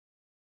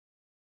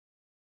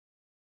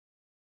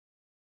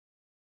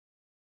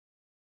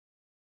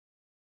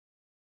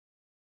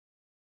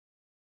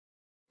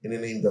In the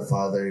name of the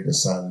Father, the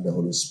Son, the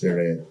Holy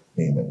Spirit.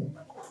 Amen.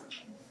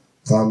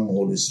 Come,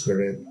 Holy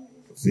Spirit,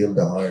 fill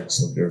the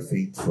hearts of your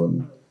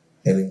faithful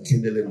and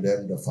enkindle in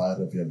them the fire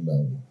of your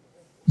love.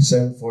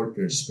 Send forth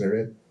your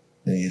Spirit,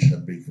 and you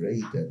shall be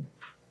created,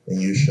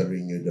 and you shall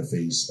renew the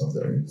face of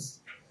the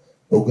earth.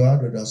 O God,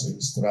 who does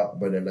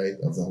instruct by the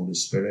light of the Holy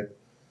Spirit,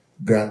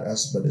 grant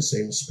us by the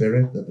same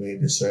Spirit that we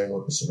discern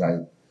what is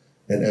right,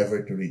 and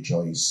ever to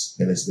rejoice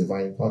in his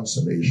divine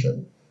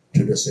consolation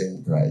through the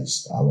same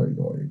Christ our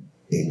Lord.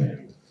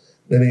 Amen.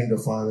 In the name of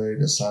the Father,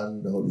 the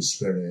Son, the Holy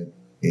Spirit.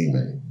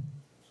 Amen.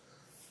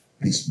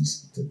 Please be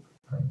seated.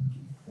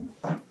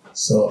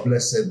 So,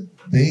 blessed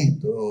day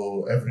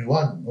to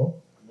everyone. No?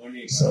 Good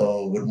morning.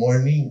 So, good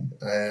morning.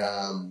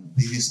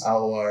 This is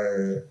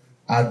our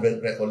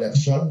Advent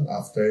Recollection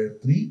after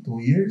 2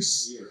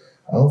 years.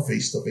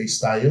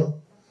 Face-to-face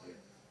tayo.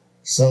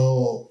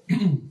 So,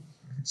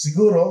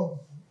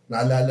 siguro,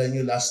 naalala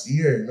nyo last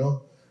year,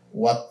 no?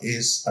 What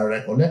is a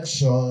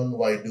recollection?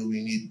 Why do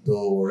we need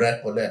to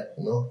recollect,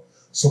 no?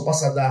 So,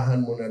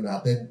 pasadahan muna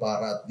natin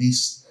para at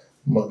least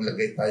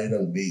maglagay tayo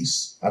ng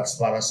base. At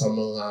para sa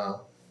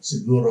mga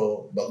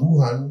siguro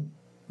baguhan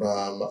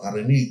na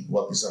makarinig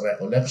what is a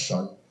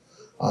recollection,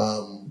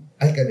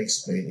 I can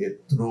explain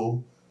it through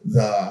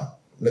the,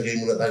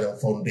 lagay muna tayo ng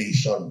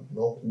foundation,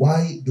 no?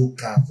 Why do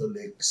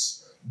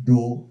Catholics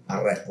do a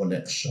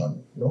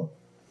recollection, no?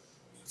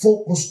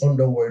 Focus on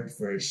the word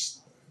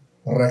first,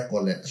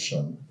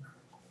 recollection.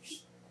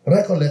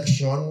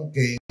 Recollection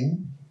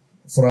came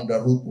from the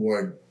root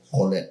word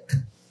collect.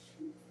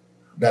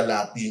 The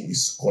Latin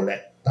is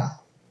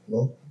collecta,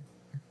 no?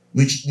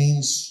 Which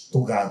means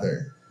to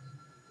gather.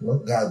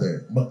 No?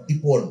 Gather.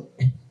 Mag-ipon.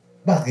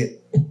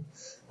 Bakit?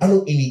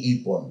 Anong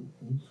iniipon?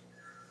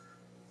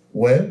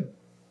 Well,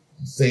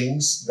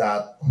 things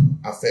that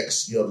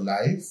affects your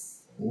life,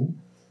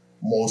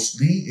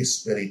 mostly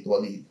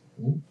spiritually.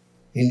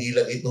 Hindi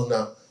lang ito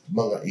na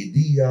mga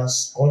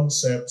ideas,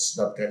 concepts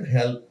that can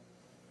help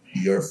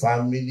your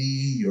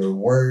family, your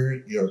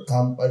work, your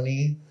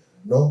company,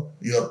 no,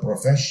 your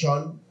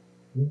profession,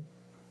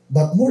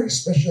 but more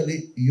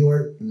especially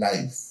your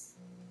life.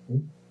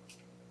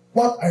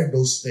 What are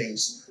those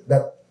things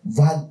that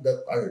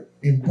are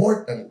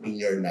important in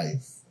your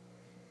life?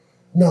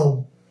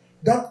 Now,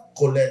 that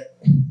collect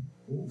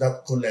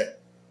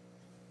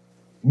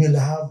will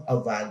have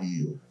a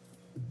value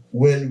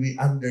when we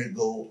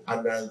undergo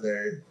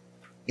another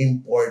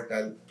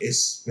important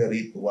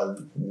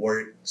spiritual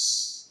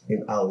works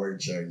in our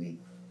journey.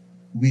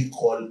 We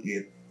call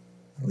it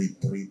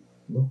retreat.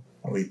 No?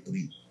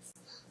 Retreat.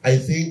 I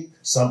think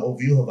some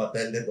of you have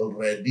attended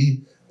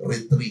already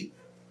retreat.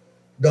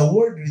 The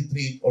word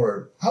retreat,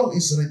 or how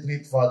is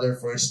retreat, Father,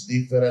 first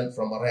different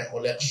from a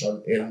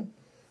recollection in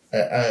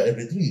a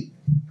retreat?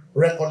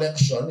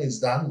 Recollection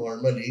is done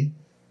normally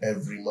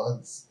every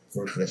month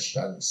for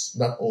Christians.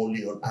 Not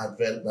only on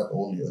Advent, not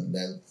only on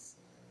Lent.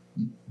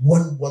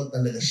 Buwan-buwan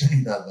talaga siya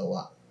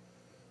ginagawa.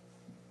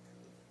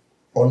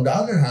 On the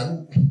other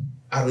hand,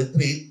 a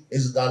retreat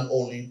is done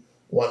only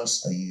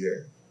once a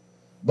year.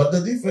 But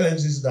the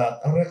difference is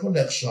that a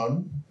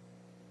recollection,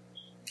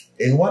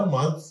 in 1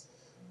 month,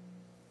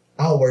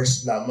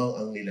 hours lamang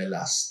ang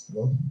nilalast.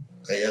 No?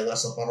 Kaya nga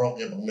sa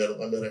parokya, pag meron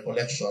kami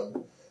recollection,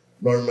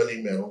 normally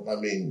meron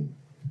kaming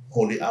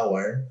holy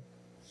hour,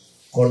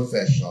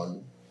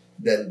 confession,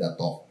 then the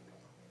talk.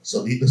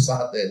 So dito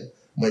sa atin,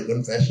 may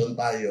confession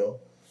tayo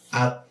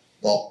at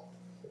talk.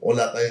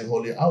 Wala tayong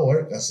holy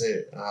hour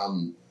kasi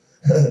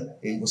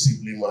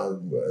imposible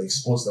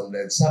mag-expose ng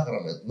Blessed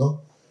Sacrament,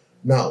 no?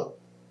 Now,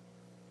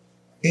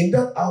 in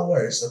that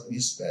hours that we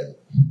spend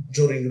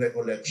during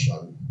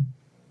recollection,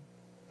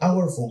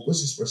 our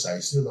focus is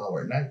precisely on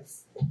our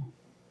life.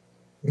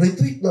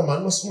 Retreat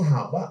naman, mas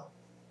mahaba.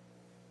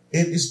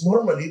 It is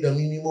normally, the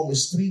minimum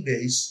is 3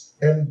 days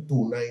and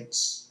 2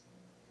 nights.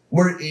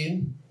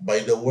 Wherein,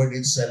 by the word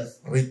itself,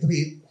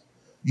 retreat,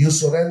 you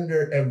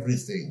surrender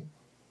everything.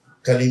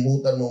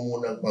 Kalimutan mo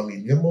muna ang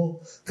pamilya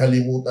mo,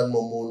 kalimutan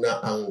mo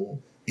muna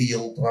ang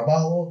iyong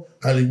trabaho,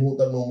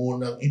 kalimutan mo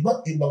muna ang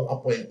iba't ibang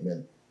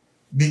appointment.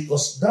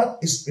 Because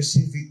that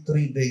specific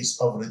 3 days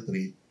of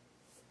retreat,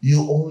 you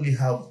only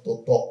have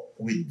to talk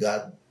with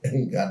God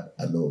and God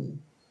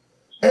alone.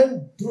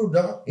 And through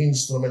the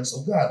instruments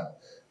of God,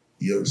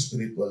 your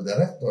spiritual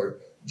director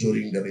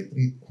during the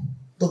retreat,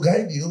 to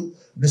guide you,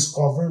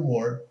 discover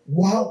more,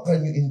 how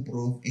can you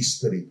improve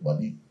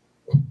spiritually.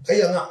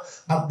 Kaya nga,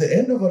 at the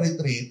end of a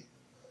retreat,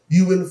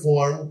 you will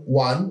form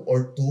 1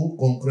 or 2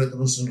 concrete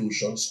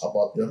resolutions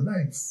about your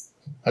life.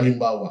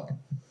 Halimbawa,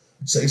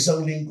 sa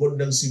isang lingkod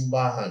ng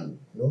simbahan,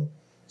 no?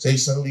 Sa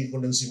isang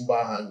lingkod ng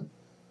simbahan,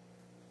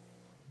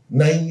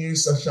 9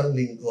 years na siyang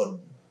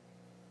lingkod.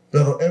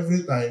 Pero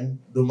every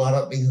time,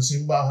 dumarating sa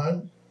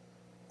simbahan,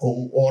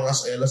 kung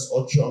oras ay alas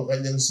 8 ang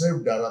kanyang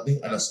serve, darating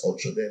alas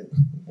 8 din.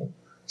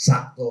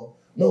 Sakto.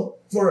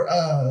 No? For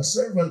a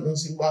servant ng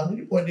simbahan,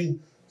 hindi pwedeng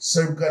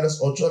serve ka alas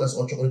 8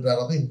 ko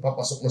darating.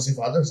 Papasok na si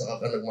Father,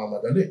 saka ka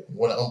nagmamadali.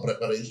 Wala kang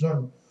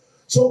preparation.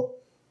 So,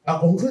 a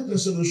concrete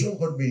resolution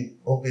could be,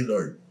 okay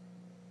Lord,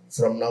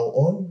 from now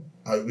on,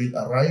 I will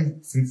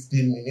arrive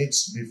 15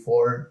 minutes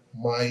before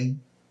my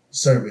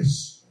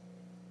service.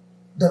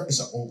 That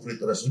is a concrete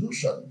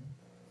resolution.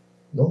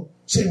 No?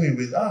 Same way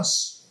with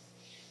us.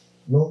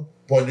 No?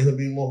 Pwede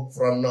sabihin mo,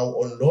 from now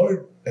on,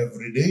 Lord,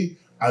 every day,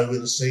 I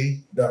will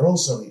say the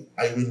rosary.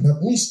 I will not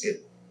miss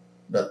it.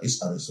 That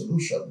is a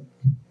resolution.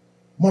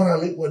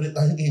 Maraming pwede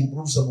tayong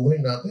improve sa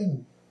buhay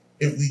natin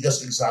if we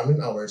just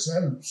examine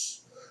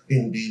ourselves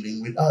in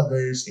dealing with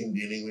others, in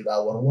dealing with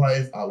our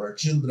wife, our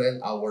children,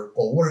 our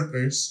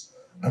co-workers.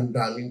 Ang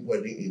daming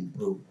pwedeng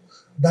improve.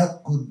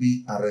 That could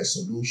be a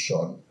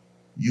resolution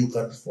you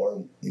can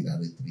form in a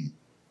retreat.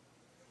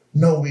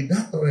 Now, with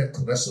that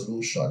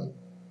resolution,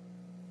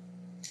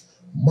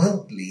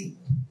 monthly,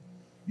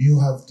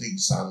 you have to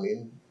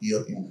examine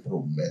your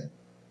improvement.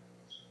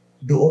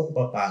 Doon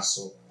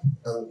papasok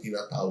ang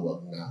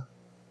tinatawag na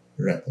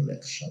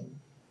recollection.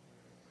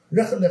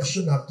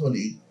 Recollection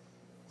actually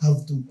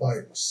have two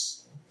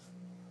parts.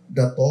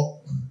 The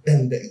talk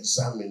and the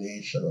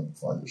examination of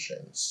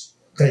conscience.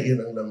 Kaya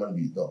yun ang naman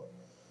dito.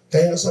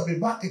 Kaya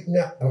nasabi, bakit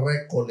nga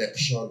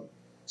recollection?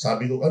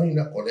 Sabi ko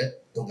kanina,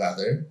 collect, to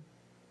gather.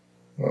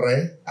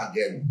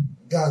 Again.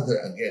 Gather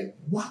again.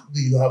 What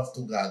do you have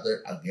to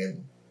gather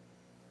again?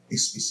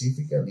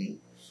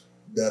 Specifically,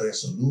 the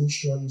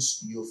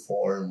resolutions you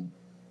formed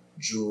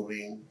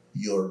during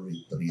your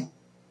retreat.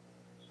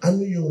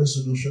 Ano yung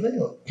resolution na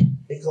yun?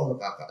 Ikaw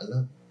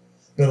nakakaalam.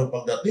 Pero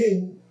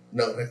pagdating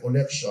ng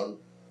recollection,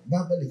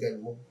 babalikan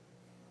mo.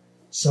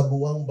 Sa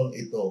buwang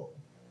bang ito,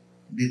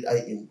 did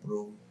I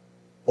improve?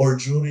 Or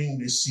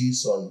during this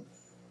season,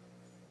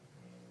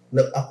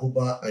 ako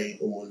ba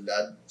ay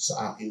umunlad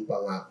sa aking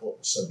pangako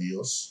sa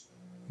Diyos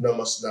na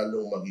mas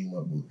lalong maging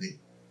mabuti?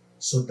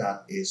 So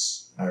that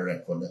is a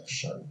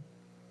recollection.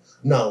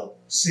 Now,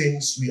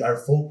 since we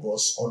are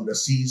focused on the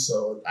season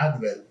of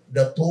Advent,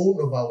 the tone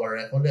of our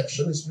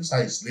recollection is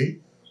precisely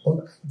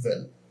on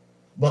Advent.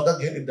 But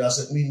again, it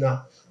doesn't mean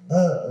na,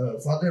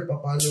 Father,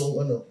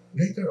 paano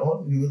later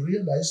on, you will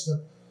realize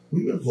that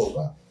we will go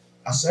back.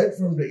 Aside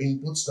from the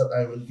inputs that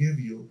I will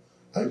give you,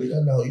 I will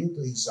allow you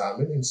to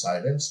examine in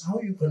silence how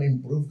you can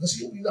improve.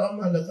 Kasi yung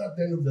pinakamahalaga at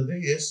the end of the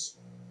day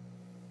is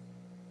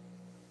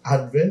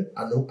Advent,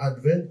 anong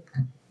Advent?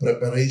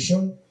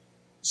 Preparation.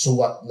 So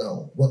what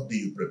now? What do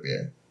you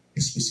prepare?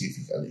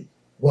 Specifically,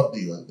 what do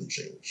you want to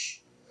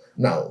change?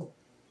 Now,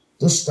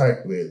 to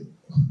start with,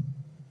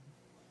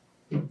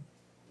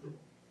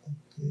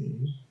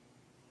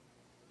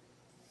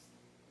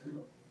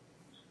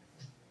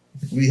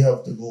 we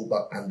have to go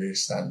back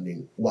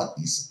understanding what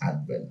is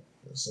Advent.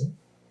 So,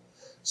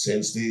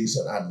 since this is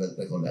an Advent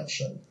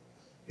recollection,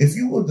 if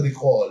you would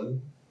recall,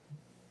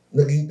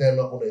 naging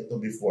tema ko na ito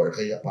before,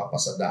 kaya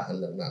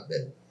papasadahan lang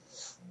natin.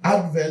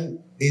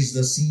 Advent is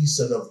the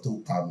season of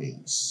two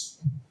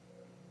comings.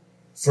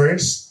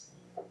 First,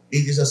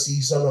 it is a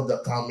season of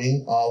the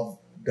coming of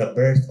the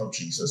birth of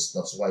Jesus.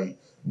 That's why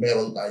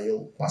meron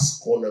tayong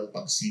Pasko ng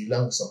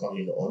pagsilang sa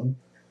Panginoon.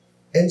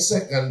 And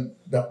second,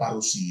 the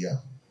parousia.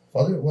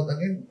 Father, what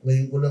again?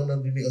 Ngayon ko lang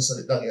nandinig ang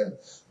salitang yan.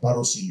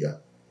 Parousia.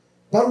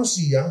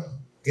 Parousia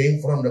came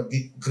from the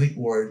Greek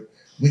word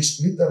which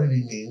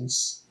literally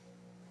means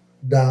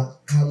the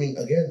coming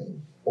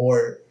again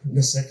or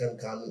the second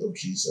coming of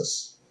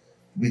Jesus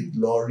with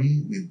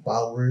glory, with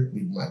power,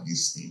 with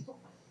majesty.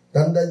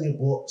 Tandaan niyo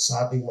po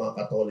sa ating mga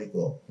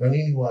Katoliko,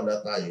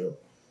 naniniwala tayo,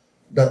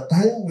 the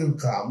time will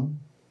come,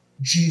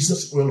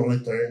 Jesus will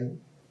return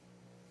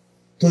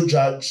to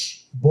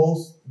judge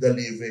both the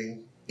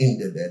living and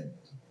the dead.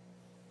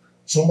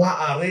 So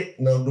maaari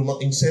na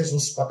dumating si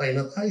Jesus, patay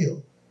na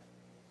tayo.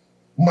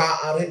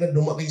 Maaari na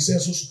dumating si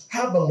Jesus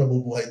habang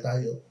nabubuhay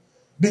tayo.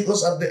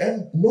 Because at the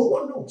end, no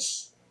one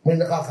knows. May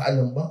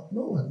nakakaalam ba?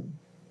 No one.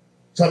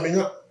 Sabi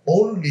nga,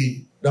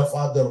 only the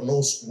Father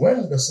knows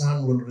when the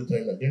Son will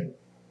return again.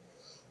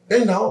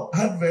 And now,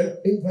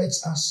 Advent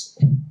invites us,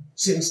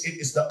 since it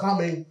is the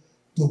coming,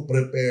 to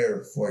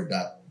prepare for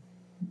that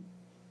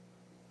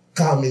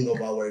coming of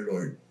our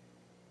Lord.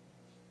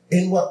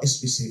 In what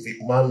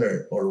specific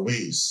manner or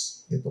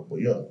ways? Ito po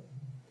yun.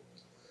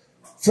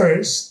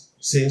 First,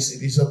 since it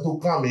is a two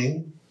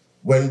coming,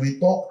 when we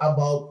talk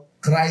about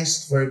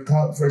Christ's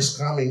first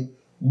coming,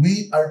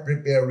 we are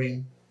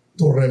preparing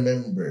to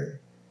remember.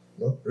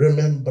 No?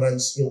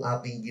 Remembrance yung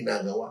ating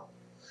ginagawa.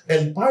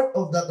 And part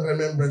of that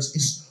remembrance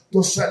is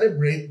to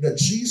celebrate that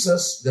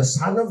Jesus, the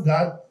Son of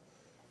God,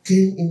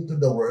 came into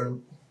the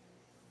world.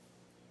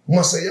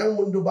 Masayang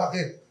mundo,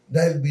 bakit?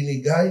 Dahil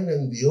binigay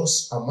ng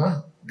Diyos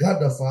Ama, God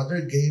the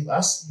Father gave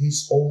us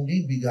His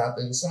only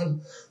begotten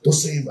Son to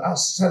save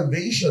us.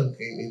 Salvation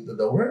came into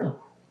the world.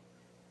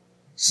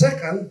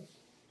 Second,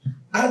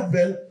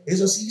 Advent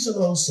is a season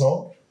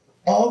also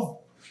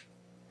of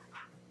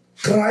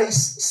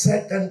Christ's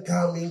second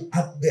coming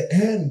at the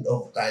end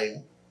of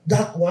time.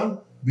 That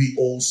one, we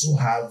also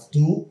have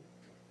to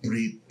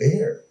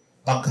prepare.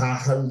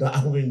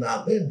 Paghahandaan rin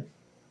natin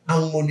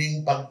ang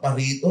muling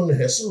pagparito ni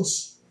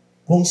Jesus.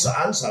 Kung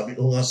saan, sabi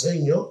ko nga sa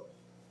inyo,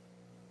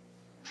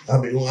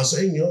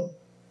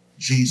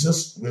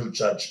 Jesus will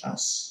judge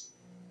us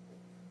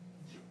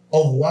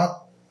of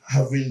what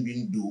have we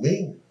been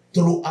doing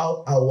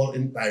throughout our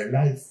entire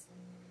life?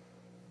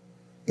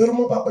 Pero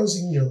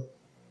mapapansin nyo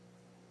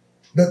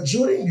that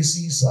during the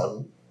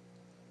season,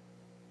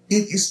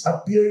 it is a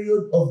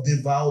period of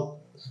devout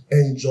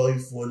and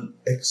joyful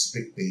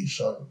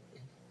expectation.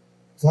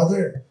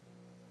 Father,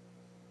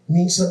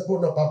 minsan po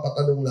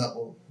napapatanong na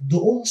ako,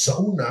 doon sa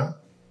una,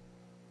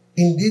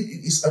 indeed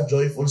it is a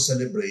joyful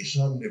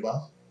celebration, di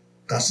ba?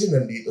 Kasi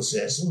nandito si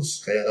Jesus.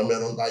 Kaya nga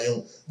meron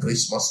tayong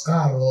Christmas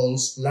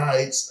carols,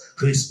 lights,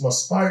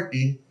 Christmas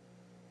party,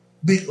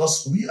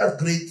 because we are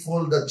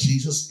grateful that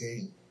Jesus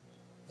came.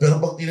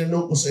 Pero pag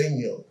tinanong ko sa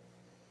inyo,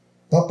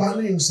 paano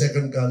yung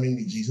second coming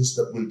ni Jesus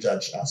that will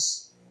judge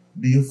us?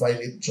 Do you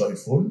find it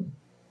joyful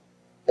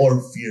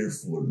or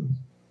fearful?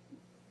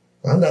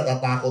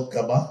 Natatakot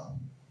ka ba?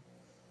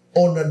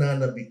 O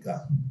nananabik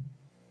ka?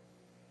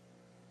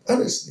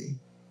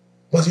 Honestly,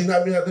 pag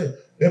sinabi natin,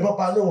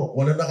 paano?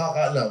 Wala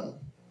nakakaalam.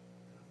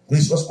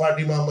 Christmas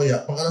party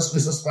mamaya. Pagkalas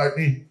Christmas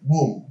party,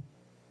 boom.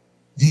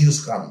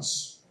 Jesus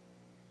comes.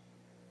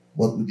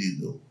 What would you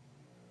do?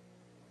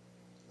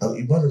 Ang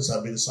iba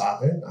nagsabi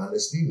sa akin,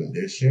 honestly, when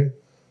they share,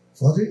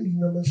 Father, hindi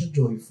naman siya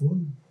joyful.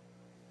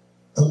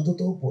 Ang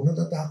totoo po,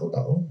 natatakot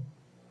ako.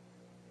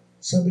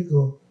 Sabi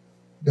ko,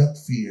 that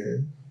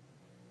fear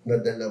na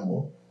dala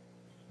mo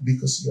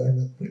because you are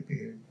not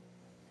prepared.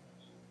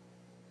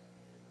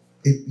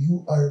 If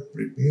you are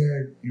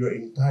prepared your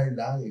entire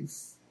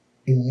life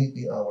in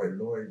meeting our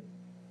Lord,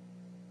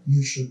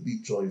 you should be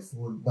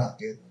joyful.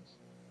 Bakit?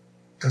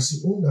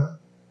 Kasi una,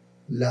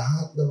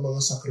 lahat ng mga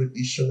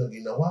sakripisyo na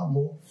ginawa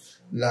mo,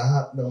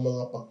 lahat ng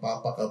mga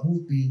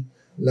pagpapakabuti,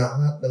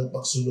 lahat ng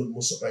pagsunod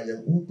mo sa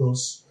kanyang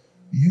utos,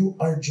 you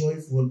are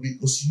joyful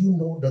because you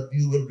know that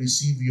you will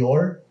receive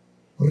your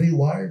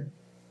reward.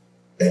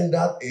 And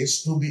that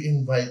is to be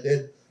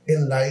invited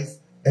in life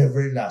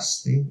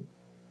everlasting.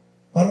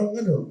 Parang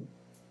ganun.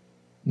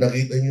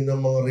 Nakita nyo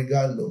ng mga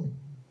regalo.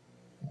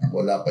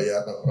 Wala pa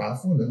yatang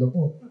raffle, ano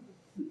po.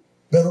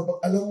 Pero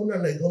pag alam mo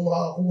na ikaw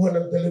makakakuha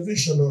ng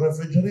television o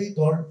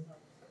refrigerator,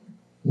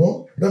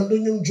 no?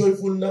 Nandun yung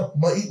joyful na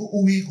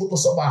maiuwi ko to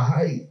sa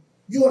bahay.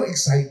 You are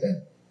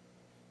excited.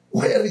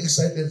 Why are you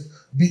excited?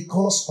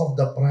 Because of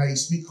the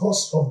prize,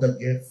 because of the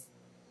gift.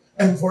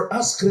 And for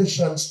us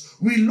Christians,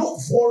 we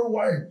look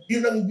forward.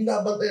 Yun ang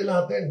binabantay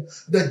natin.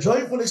 The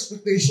joyful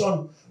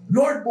expectation.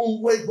 Lord, buong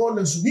buhay ko,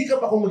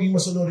 nagsumikap ako maging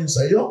masunurin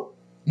sa iyo.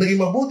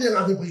 Naging mabuti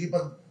ang aking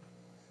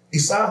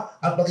pagkipag-isa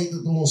at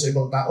pagkitutungo sa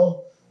ibang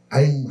tao.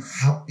 I'm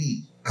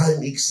happy.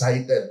 I'm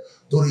excited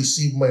to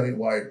receive my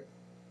reward.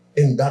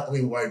 And that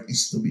reward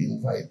is to be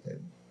invited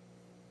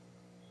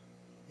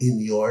in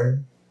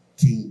your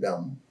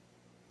kingdom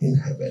in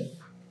heaven.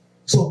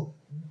 So,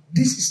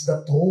 this is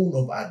the tone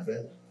of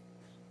Advent.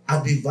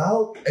 A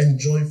devout and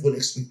joyful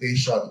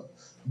expectation,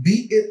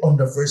 be it on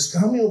the first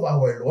coming of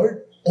our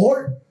Lord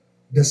or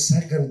the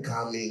second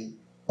coming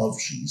of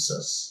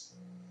Jesus.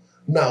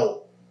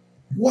 Now,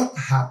 what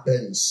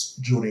happens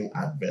during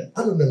Advent?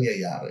 Ano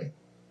nangyayari?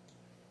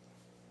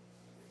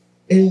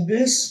 In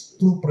these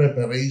two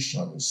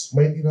preparations,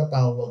 may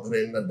tinatawag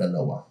rin na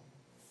dalawa.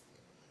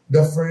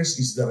 The first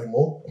is the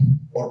remote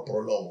or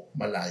prolonged,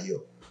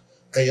 malayo.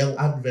 Kaya ang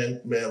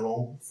Advent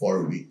merong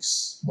 4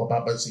 weeks.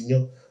 Mapapansin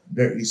nyo,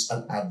 there is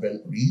an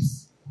Advent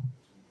wreath.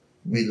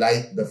 We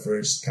light the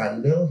first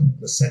candle,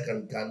 the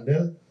second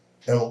candle.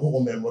 Ewan ko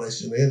kung memorize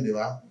yun na yun, di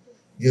ba?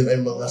 Yun ay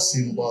mga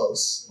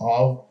symbols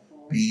of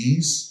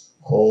peace,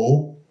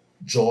 hope,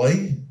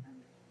 joy,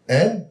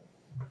 and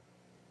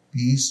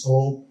peace,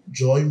 hope,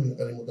 joy.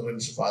 Kalimutan rin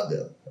si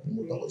Father.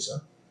 Kalimutan ko isa.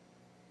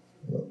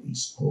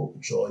 Peace, hope,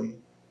 joy,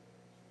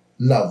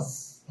 love.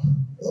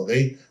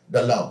 Okay?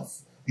 The love.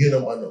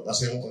 Yun ang ano.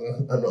 Kasi yung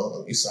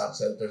ang isa,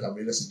 center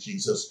sabi na si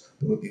Jesus,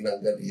 pero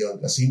tinanggal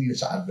yun kasi hindi na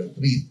siya Advent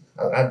wreath.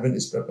 Ang Advent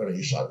is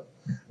preparation.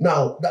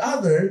 Now, the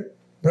other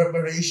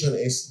preparation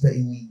is the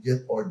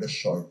immediate or the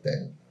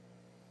shortened.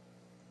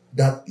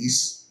 That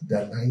is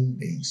the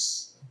 9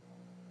 days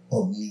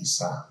of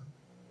Misa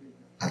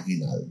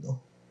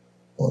Aguinaldo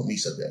or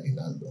Misa de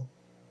Aguinaldo.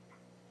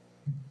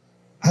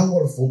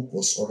 Our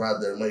focus, or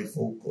rather my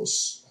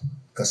focus,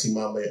 kasi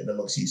mamaya na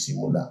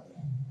magsisimula,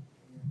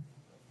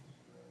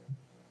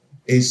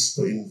 is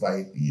to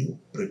invite you,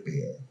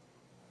 prepare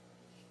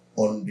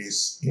on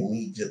this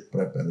immediate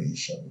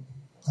preparation.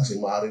 Kasi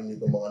maaaring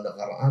nito mga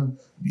nakaraan,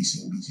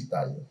 busy-busy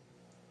tayo.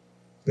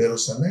 Pero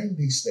sa 9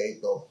 days na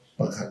ito,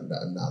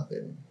 paghandaan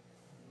natin.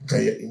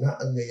 Kaya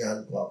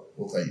inaanyayahan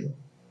ko kayo.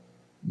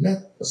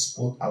 Let us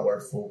put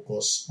our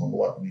focus on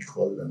what we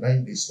call the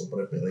 9 days of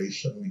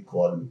preparation. We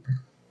call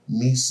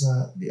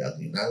Misa de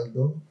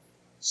Aguinaldo.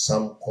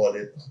 Some call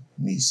it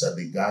Misa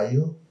de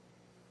Gallo.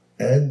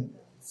 And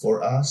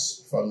for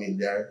us,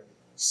 familiar,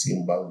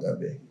 Simbang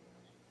Gabi.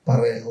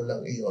 Pareho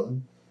lang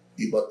iyon,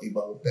 iba't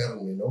ibang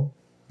termino,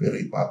 pero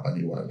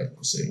ipapaliwanag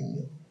ko sa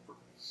inyo.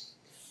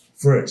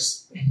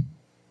 First,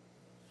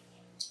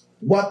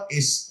 what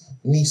is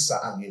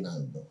Misa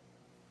Aguinaldo?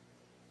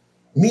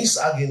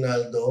 Misa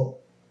Aguinaldo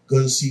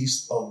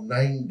consists of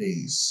 9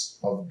 days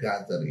of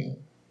gathering,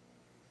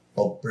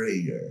 of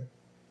prayer,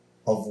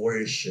 of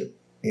worship,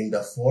 in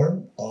the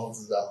form of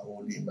the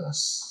Holy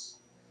Mass,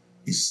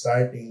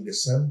 starting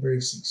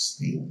December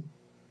 16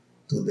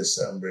 to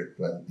December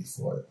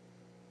 24.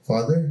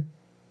 Father,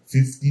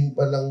 15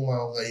 pa lang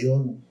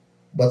ngayon,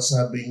 ba't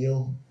sabi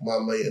nyo,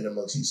 mamaya na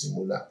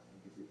magsisimula?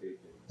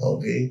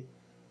 Okay?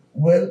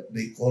 Well,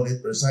 they call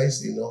it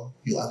precisely, no?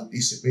 You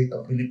anticipate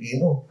ang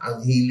Pilipino.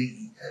 Ang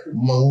hilig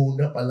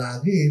manguna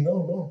palagi,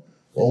 no?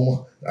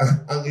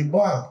 Ang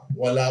iba,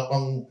 wala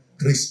pang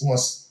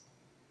Christmas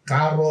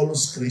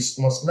carols,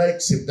 Christmas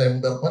lights,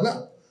 September pa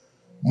lang.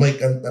 May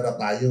kanta na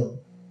tayo.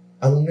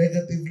 Ang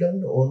negative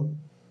lang noon,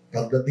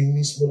 pagdating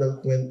mismo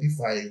ng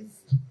 25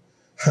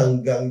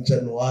 hanggang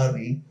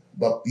January,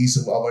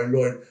 Baptism of our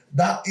Lord,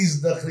 that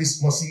is the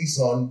Christmas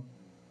season,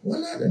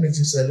 wala na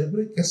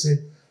nagsiselebrate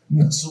kasi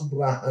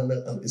nasubrahan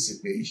ng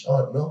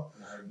anticipation, no?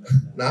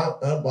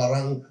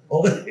 Parang,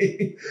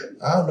 okay,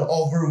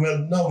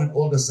 na-overwhelmed now with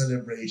all the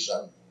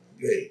celebration.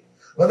 Okay.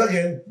 But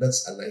again,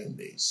 that's a 9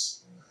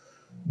 days.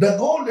 The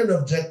goal and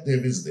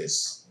objective is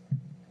this,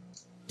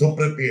 to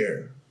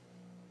prepare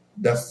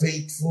the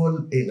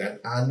faithful in an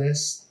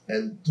honest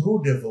and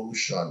true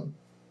devotion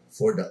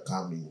for the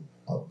coming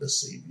of the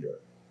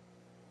Savior.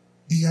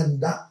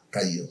 Ihanda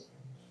kayo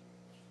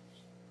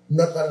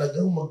na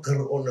talagang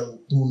magkaroon ng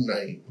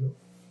tunay, no,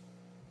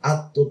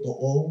 at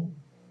totoong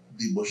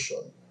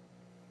devotion.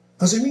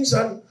 Kasi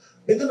minsan,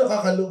 ito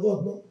nakakalungkot,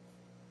 no?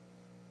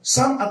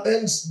 Some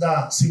attends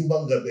the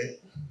simbang gabi.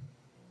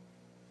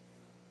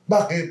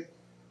 Bakit?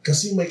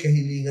 Kasi may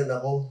kahilingan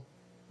ako.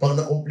 Pag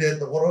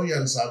nakumpleto ko raw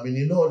yan, sabi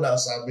ni Lola,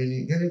 sabi ni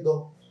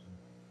ganito,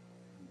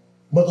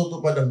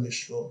 matutupad ang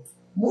wish ko.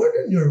 More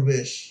than your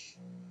wish.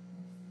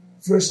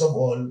 First of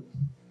all,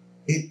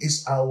 it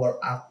is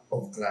our act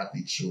of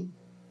gratitude.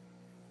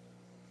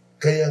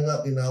 Kaya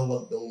nga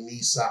tinawag ng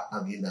Misa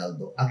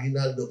Aguinaldo.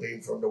 Aguinaldo came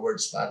from the word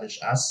Spanish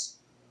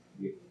as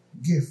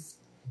gift.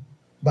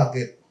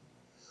 Bakit?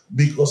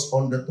 Because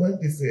on the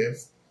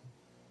 25th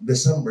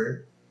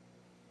December,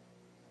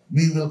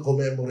 we will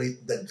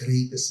commemorate the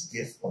greatest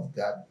gift of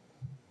God,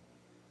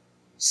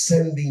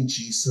 sending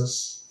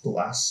Jesus to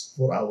us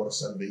for our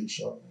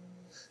salvation.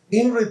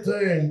 In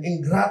return,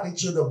 in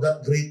gratitude of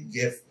that great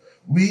gift,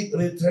 we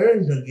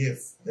return the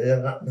gift.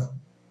 Kaya nga,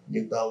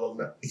 yung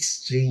tawag na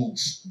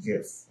exchange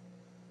gift.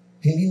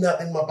 Hindi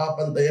natin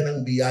mapapantayan ang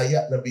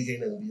biyaya na bigay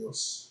ng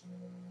Diyos.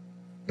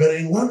 Pero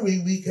in one way,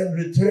 we can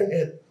return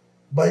it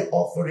by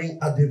offering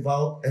a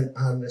devout and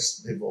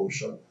honest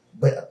devotion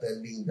by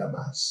attending the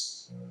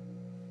Mass.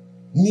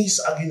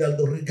 Misa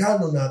Aguinaldo,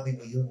 regalo natin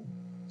iyon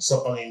sa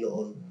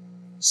Panginoon,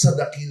 sa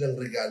dakilang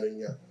regalo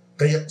niya.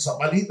 Kaya sa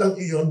palitang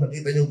iyon,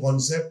 nakita niyo yung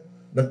concept,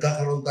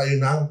 nagkakaroon tayo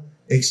ng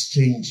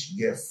exchange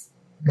gift,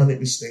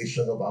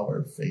 manifestation of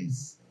our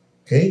faith.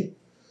 Okay?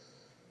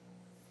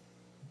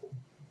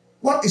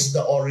 What is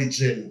the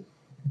origin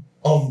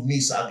of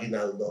Misa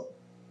Aguinaldo?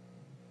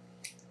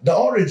 The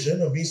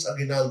origin of Misa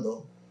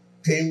Aguinaldo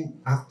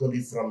came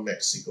actually from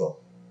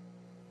Mexico.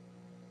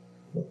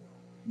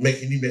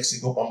 Hindi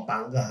Mexico,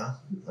 Pampanga,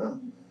 ha?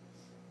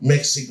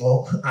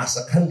 Mexico as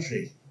a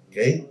country.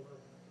 Okay?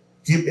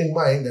 Keep in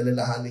mind,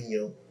 nalalahanin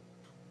nyo,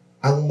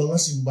 ang mga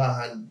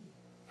simbahan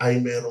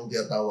ay merong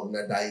tinatawag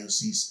na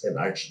diocese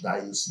and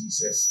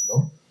archdioceses,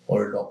 no?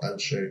 Or local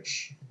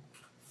church.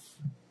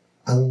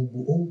 Ang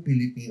buong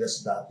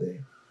Pilipinas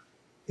dati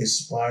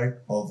is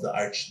part of the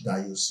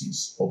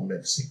Archdiocese of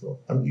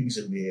Mexico. Ang ibig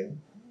sabihin,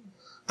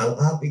 ang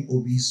ating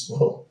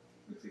obispo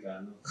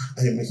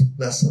ay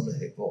nasa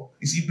Mexico.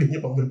 Isipin niyo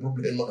pag may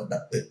problema ka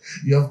dati.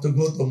 You have to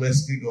go to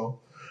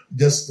Mexico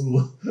just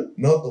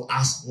to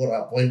ask for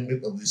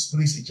appointment of this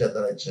priest,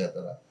 etc.,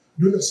 etc.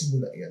 Doon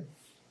nagsimula yan.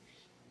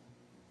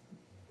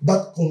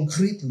 But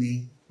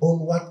concretely,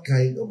 on what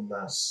kind of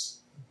Mass?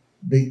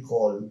 They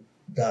call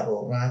the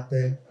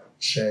Rorate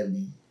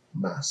Caeli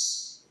Mass.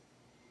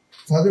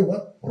 Father,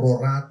 what?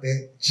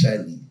 Rorate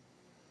Caeli.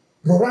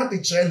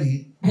 Rorate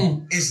Caeli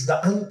is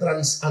the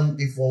entrance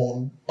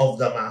antiphon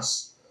of the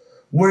Mass,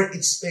 where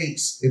it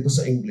states, ito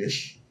sa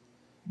English,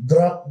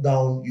 drop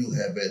down you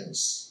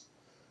heavens.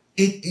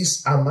 It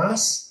is a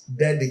Mass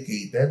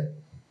dedicated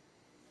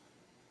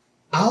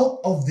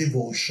out of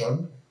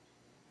devotion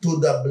to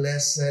the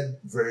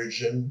Blessed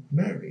Virgin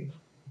Mary.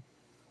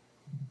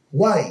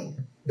 Why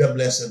the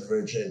Blessed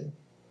Virgin?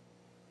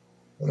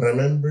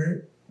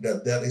 Remember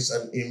that there is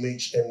an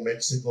image in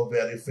Mexico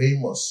very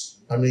famous.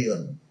 Ano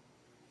yun?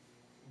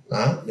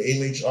 The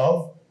image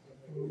of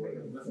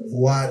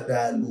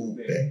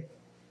Guadalupe.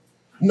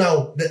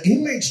 Now, the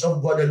image of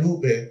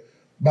Guadalupe,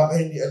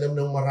 baka hindi alam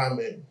ng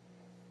marami,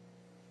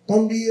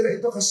 pambihira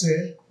ito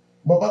kasi,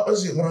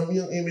 mapapansin, marami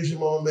yung image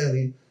ng Mama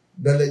Mary,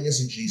 dala niya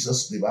si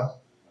Jesus, di ba?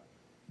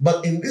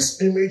 But in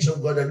this image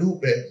of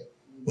Guadalupe,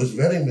 was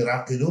very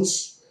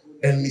miraculous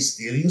and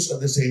mysterious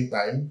at the same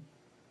time,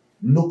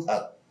 look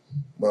at,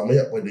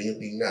 mamaya pwede nyo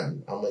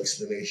tingnan ang mga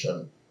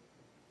explanation,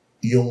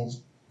 yung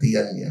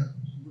tiyan niya.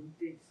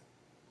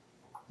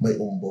 May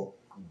umbo.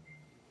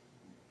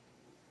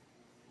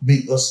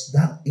 Because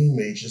that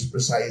image is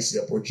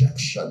precisely a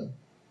projection,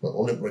 not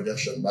only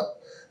projection, but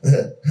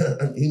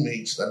an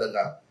image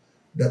talaga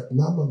that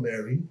Mama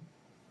Mary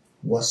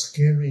was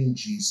carrying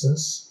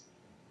Jesus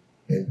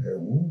in her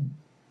womb.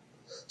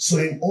 So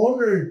in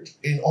honor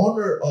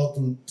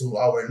to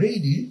Our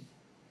Lady,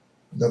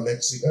 the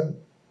Mexican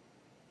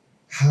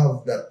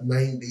have that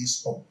 9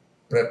 days of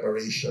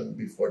preparation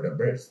before the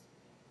birth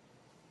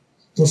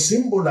to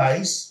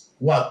symbolize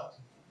what?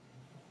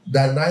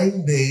 The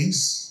 9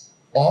 days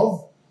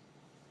of,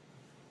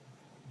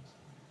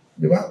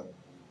 di ba?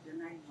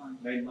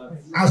 9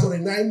 months. Sorry,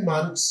 9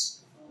 months.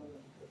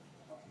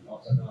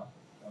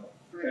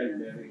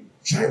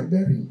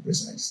 Childbearing,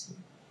 precisely.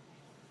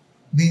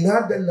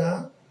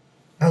 Dinadala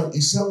ang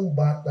isang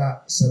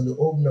bata sa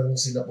loob ng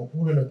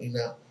sinapupunan ng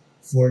ina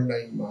for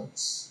 9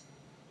 months.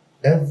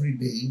 Every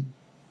day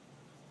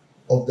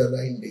of the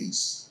 9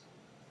 days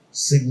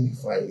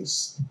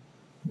signifies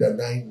the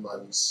 9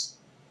 months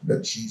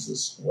that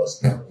Jesus was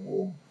in the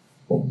womb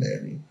of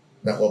Mary.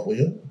 Nakuha po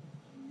yun?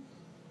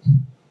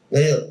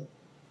 Ngayon,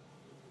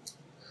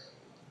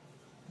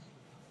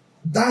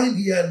 dahil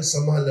yan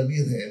sa mahal na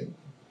Birhen,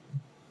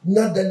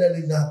 nadala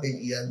rin natin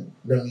iyan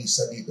ng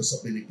misa dito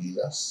sa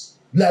Pilipinas.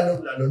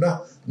 Lalo-lalo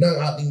na ng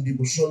ating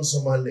debosyon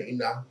sa mahal na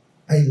ina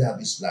ay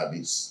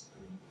labis-labis.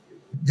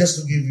 Just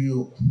to give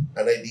you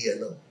an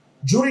idea, no?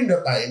 During the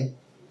time,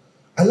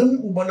 alam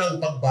niyo po ba na ang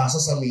pagbasa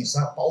sa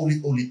misa,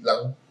 paulit-ulit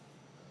lang?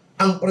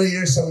 Ang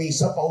prayer sa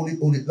misa,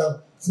 paulit-ulit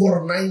lang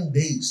for 9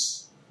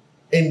 days.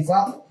 In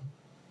fact,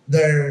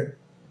 there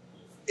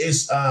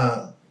is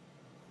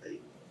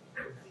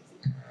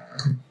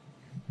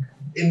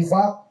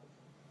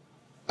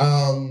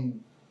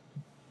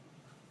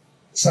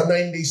sa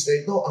 9 days na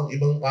ito, ang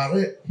ibang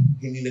pare,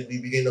 hindi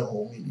nagbibigay ng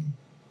homily.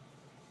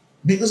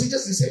 Because it's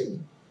just the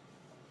same.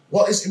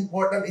 What is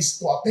important is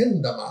to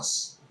attend the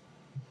Mass.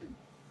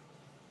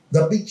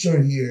 The picture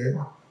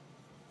here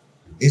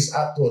is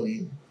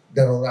actually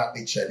the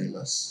Rorate Cheli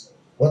Mass.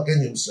 What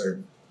can you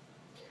observe?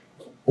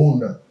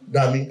 Una,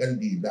 daming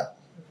kandila.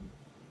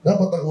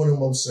 Dapat ang unang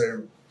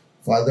ma-observe,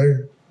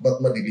 Father, ba't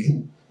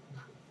madilim?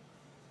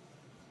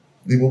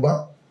 Di mo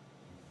ba?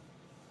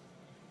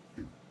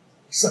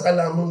 Sa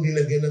kalamang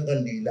nilagyan ng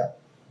kandila.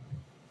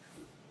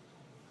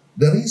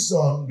 The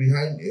reason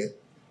behind it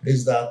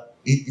is that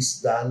it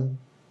is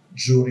done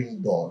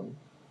during dawn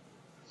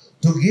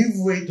to give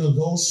way to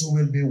those who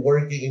will be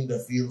working in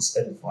the fields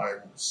and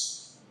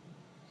farms.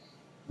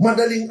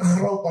 Madaling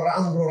araw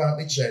para ang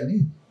Rorate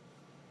Cheli.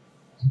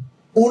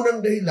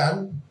 Unang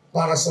dahilan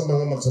para sa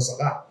mga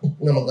magsasaka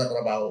na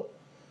magtatrabaho.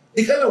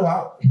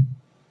 Ikalawa,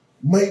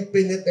 may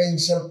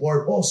penitential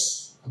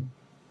purpose.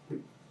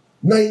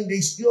 9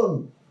 days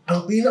yun.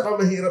 Ang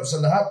pinakamahirap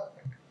sa lahat,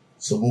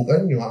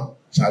 subukan nyo ha,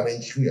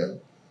 challenge ko yan,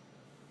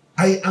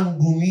 ay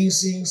ang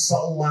gumising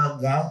sa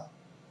umaga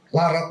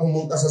para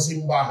pumunta sa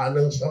simbahan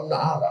ng 9 na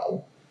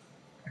araw.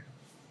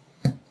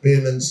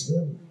 Penance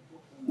yun.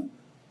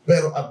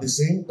 Pero at the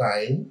same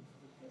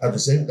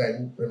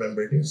time,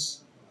 remember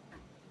this,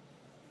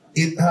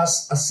 it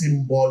has a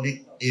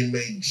symbolic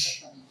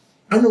image.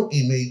 Anong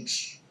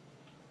image?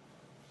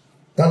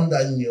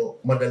 Tandaan nyo,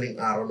 madaling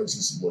araw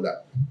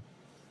nagsisimula.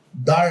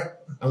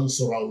 Dark ang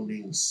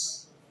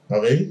surroundings.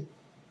 Okay?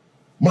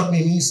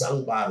 Magmimisa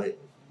ang pare.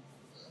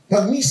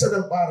 Pag misa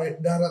ng pare,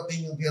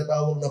 darating yung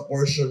tinatawag na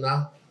portion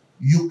na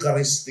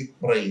Eucharistic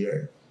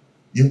prayer.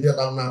 Yung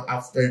tinatawag na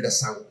after the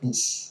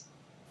Sanctus.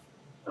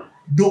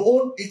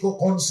 Doon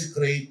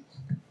i-consecrate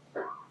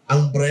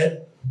ang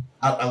bread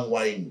at ang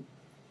wine.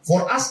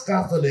 For us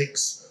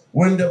Catholics,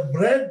 when the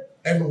bread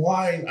and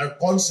wine are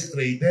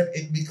consecrated,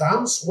 it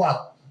becomes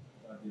what?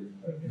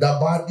 The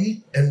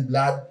body and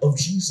blood of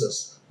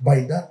Jesus.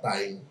 By that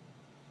time,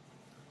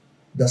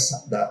 the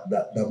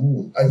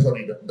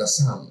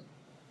sun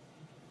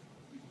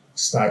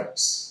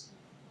starts,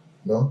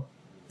 no?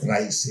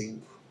 Rising.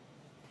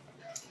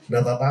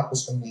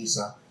 Natatapos ang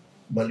misa,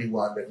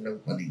 maliwanag ng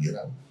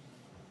paligiran.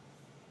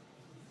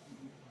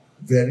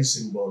 Very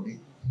symbolic.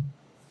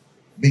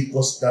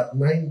 Because that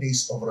 9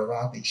 days of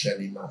Rorate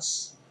Cheli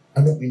Mass,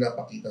 anong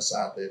pinapakita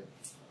sa atin?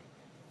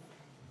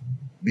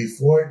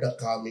 Before the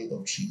coming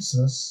of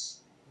Jesus,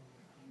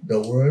 the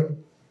world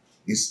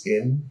is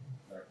in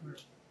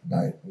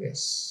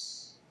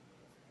darkness.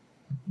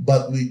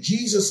 But with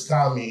Jesus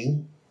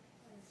coming,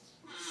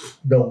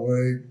 the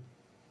world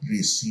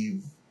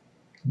receive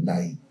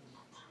light.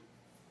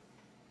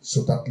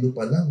 So tatlo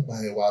pa lang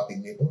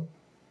pahiwating nito.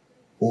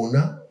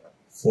 Una,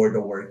 for the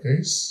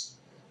workers.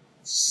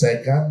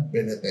 Second,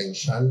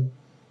 penitential.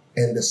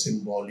 And the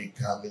symbolic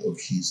coming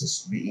of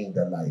Jesus being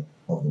the light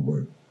of the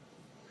world.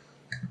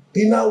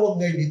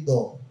 Tinawag ngayon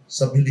ito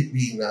sa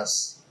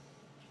Pilipinas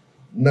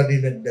na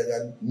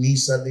dinagdagan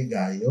Misa de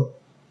Gallo.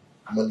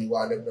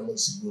 Maliwanag naman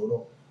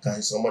siguro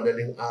kahit sa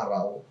madaling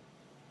araw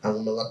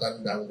ang mga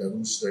tandang the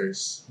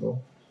roosters,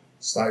 no,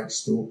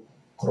 starts to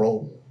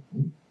crow.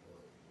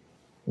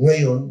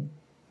 Ngayon,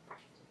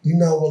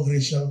 tinawag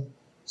rin siyang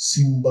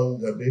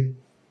simbang gabi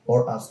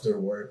or after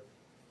work.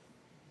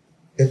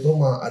 Ito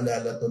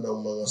maaalala to ng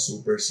mga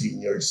super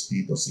seniors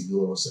dito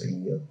siguro sa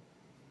inyo.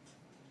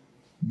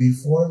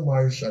 Before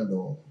martial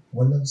law,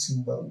 walang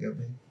simbang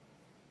gabi.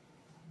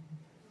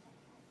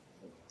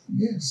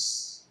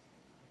 Yes.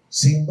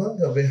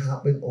 Simbang gabi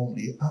happened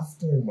only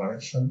after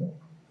martial law.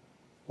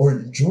 Or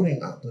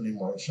during actually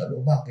martial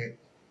law. Bakit?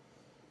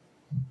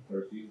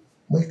 Curfew.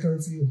 May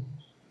curfew.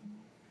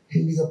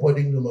 Hindi ka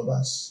pwedeng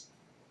lumabas.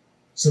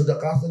 So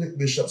the Catholic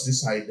bishops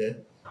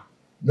decided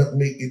not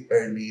make it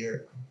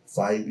earlier,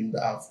 5 in the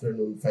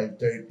afternoon,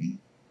 5:30,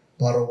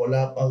 para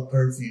wala pang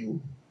curfew,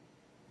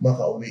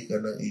 makauwi ka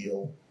ng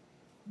iyong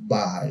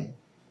bahay.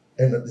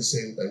 And at the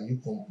same time,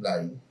 you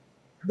comply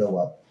the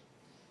what?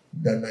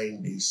 The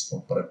 9 days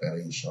of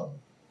preparation.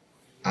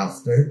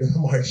 After the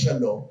martial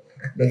law,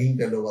 naging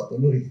dalawa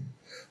tuloy.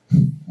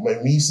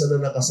 May misa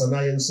na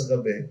nakasanayan sa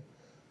gabi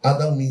at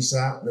ang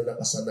misa na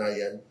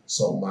nakasanayan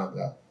sa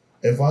umaga.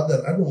 Eh,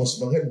 Father, ano mas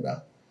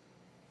maganda?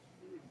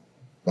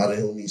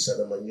 Parehong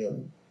misa naman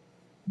yun.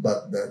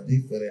 But the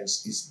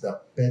difference is the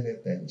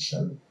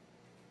penitential.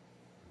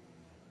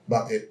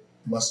 Bakit?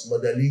 Mas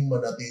madaling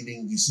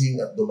manatiling gising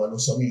at dumalo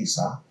sa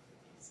misa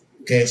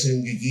kaysa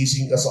yung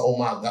gigising ka sa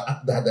umaga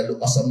at dadalo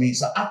ka sa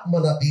misa at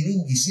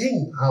manatiling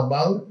gising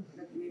habang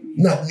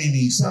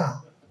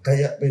nagmimisa.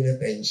 Kaya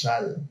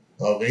penitential.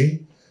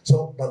 Okay?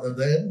 So, but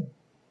then,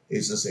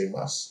 it's the same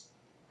as.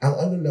 Ang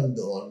ano lang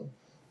doon,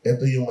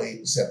 ito yung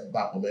may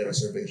setback o may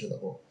reservation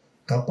ako.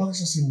 Kapag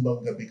sa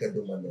simbang gabi ka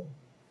dumalo,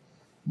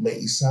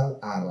 may isang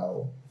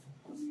araw,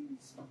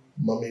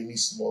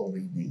 mamimiss mo ang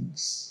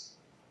readings.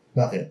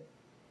 Bakit?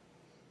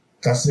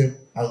 Kasi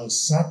ang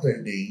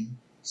Saturday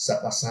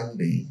saka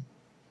Sunday,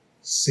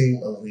 same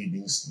ang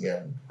readings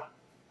niyan.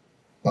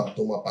 Pag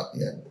tumapat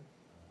yan.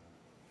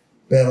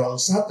 Pero ang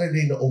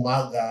Saturday na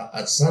umaga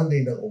at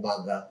Sunday na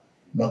umaga,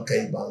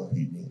 magkaiba ang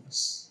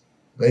readings.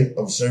 Okay?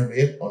 Observe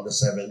it on the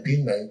 17,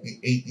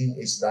 19,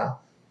 18 is the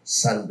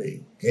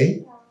Sunday.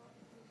 Okay?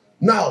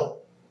 Now,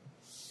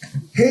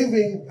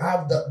 having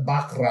have that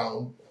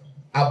background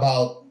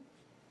about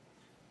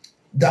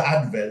the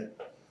Advent,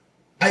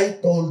 I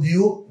told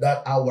you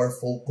that our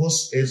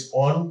focus is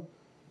on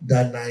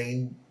the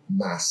 9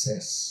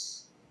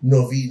 masses,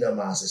 novena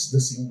masses, the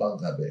simbang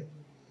gabi.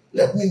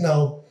 Let me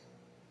now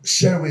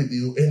share with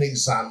you and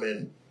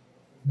examine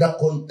the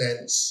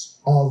contents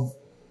of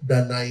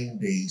the 9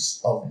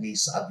 days of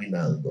Misa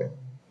Aguinaldo.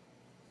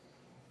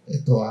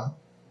 Ito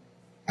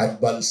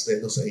advance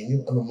na ito sa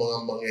inyo, anong mga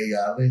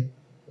mangyayari.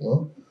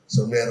 No?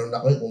 So meron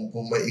na kayo,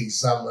 kung may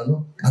exam,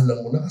 alam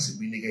mo na kasi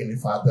binigay ni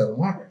Father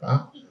Mark.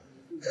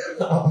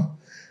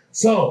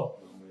 So,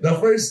 the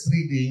first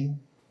reading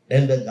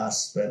and the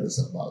gospel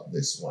is about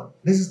this one.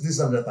 This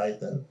is on the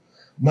title.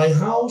 My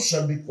house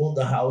shall be called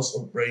the house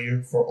of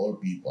prayer for all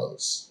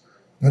peoples.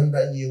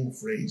 Tandaan niyo yung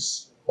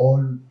phrase,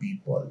 all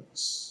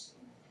peoples.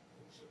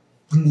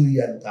 Clue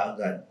yan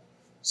kaagad.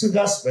 Sa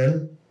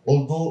gospel,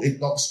 although it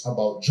talks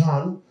about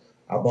John,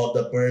 about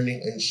the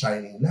burning and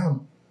shining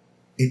lamp,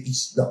 it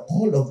is the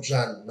call of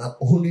John not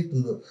only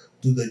to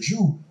the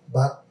Jew,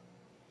 but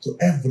to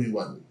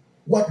everyone.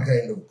 What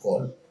kind of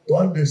call? To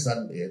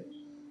understand it,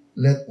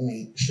 let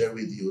me share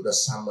with you the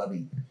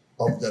summary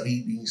of the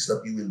readings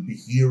that you will be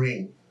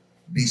hearing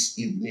this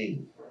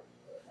evening.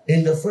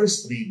 In the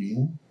first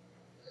reading,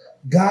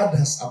 God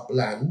has a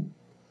plan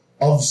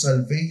of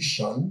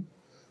salvation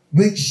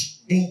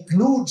which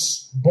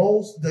includes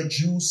both the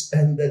Jews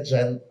and the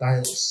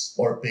Gentiles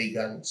or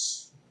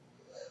pagans.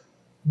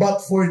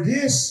 But for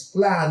this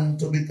plan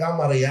to become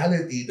a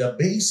reality, the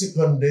basic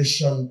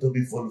condition to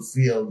be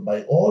fulfilled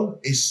by all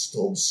is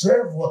to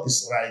observe what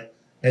is right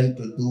and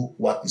to do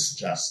what is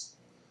just.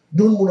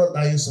 Doon muna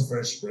tayo sa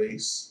first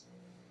phrase.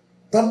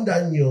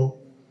 Tandaan nyo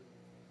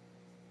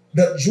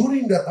that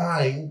during the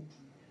time,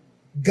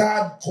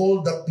 God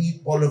called the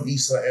people of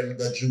Israel,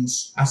 the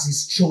Jews, as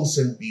His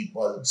chosen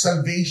people.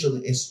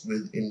 Salvation is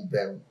within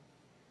them.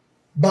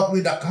 But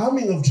with the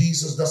coming of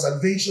Jesus, the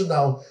salvation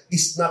now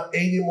is not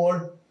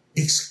anymore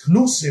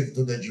exclusive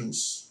to the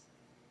Jews.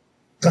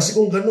 Kasi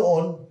kung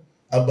ganoon,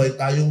 abay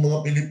tayong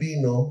mga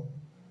Pilipino,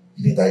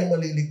 hindi tayo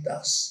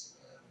maliligtas.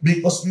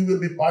 Because we will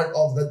be part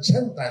of the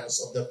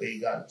Gentiles of the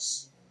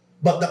pagans.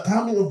 But the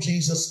coming of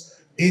Jesus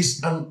is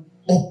an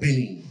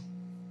opening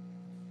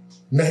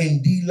na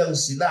hindi lang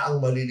sila ang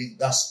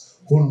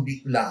maliligtas,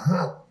 kundi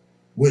lahat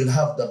will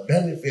have the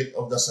benefit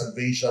of the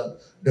salvation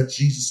that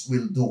Jesus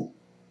will do.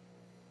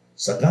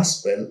 Sa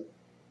gospel,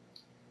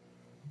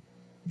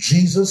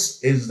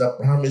 Jesus is the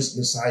promised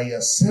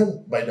Messiah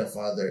sent by the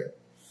Father.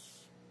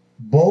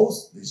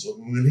 Both, this is what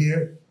we will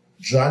hear,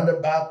 John the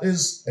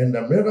Baptist and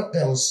the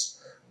miracles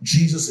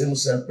Jesus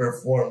Himself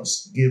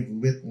performs give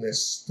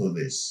witness to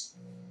this.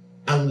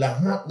 Ang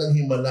lahat ng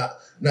himala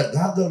na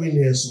gagawin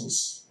ni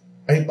Jesus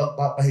ay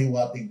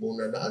pagpapahiwatig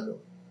muna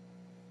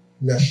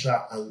na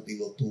siya ang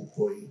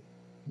tinutukoy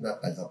na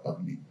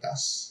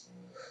tagapagligtas.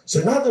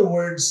 So in other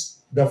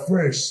words, the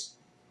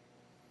first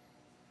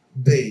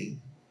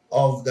day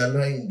of the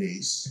 9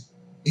 days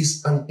is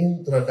an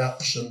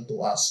introduction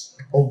to us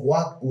of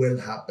what will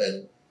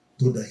happen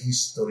to the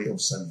history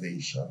of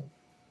salvation.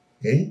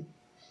 Okay?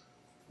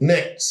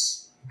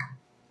 Next,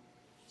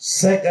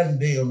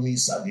 second day of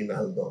Misa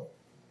Aguinaldo.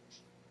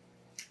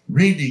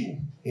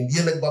 Reading, hindi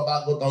yan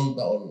nagbabago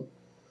taon-taon.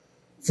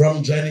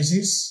 From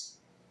Genesis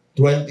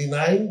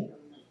 29,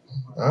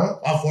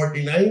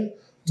 49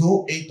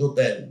 to 8 to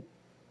 10.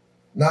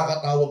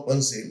 Nakatawag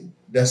pansin,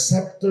 the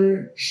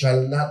scepter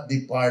shall not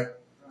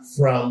depart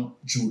from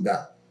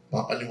Judah.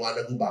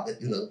 Papaliwanag ko bakit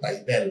yun ang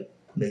title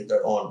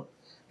later on.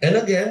 And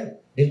again,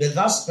 in the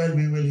gospel,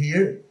 we will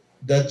hear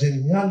the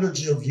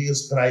genealogy of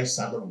Jesus Christ,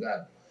 Son of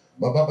God.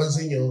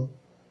 Mapapansin nyo,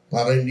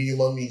 para hindi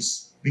nyo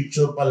ma-miss,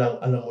 picture pa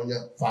lang, alam mo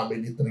niya,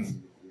 family tree.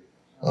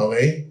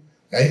 Okay?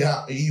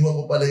 Kaya,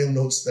 iiwan ko pala yung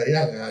notes na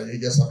yan.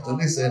 You just have to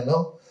listen,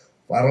 no?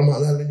 Para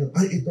maalala nyo,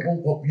 ay, ito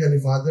kong kopya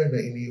ni Father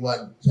na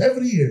iniwan. So,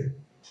 every year,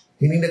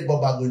 hindi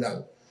nagbabago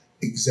lang.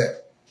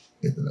 Except,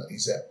 ito lang,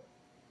 except,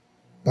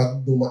 pag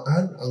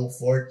dumaan ang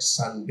 4th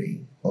Sunday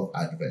of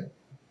Advent,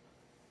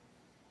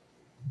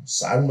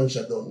 saan man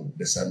siya doon?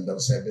 December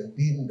 17,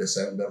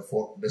 December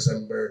 4,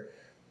 December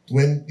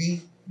 20,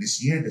 this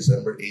year,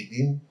 December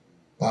 18,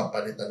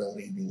 papalitan ng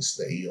readings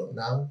na iyon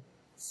ng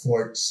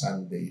 4th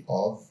Sunday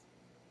of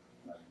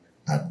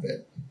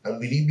Advent.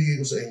 Ang binibigay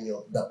ko sa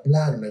inyo, the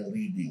plan ng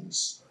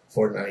readings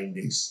for 9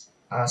 days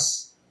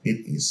as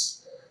it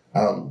is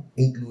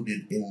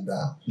included in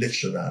the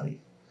lectionary.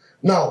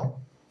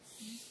 Now,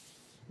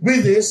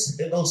 with this,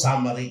 itong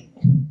summary.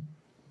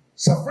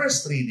 Sa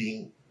first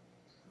reading,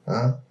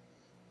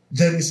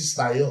 Genesis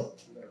tayo.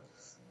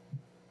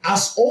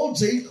 As old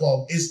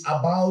Jacob is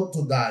about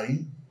to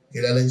die,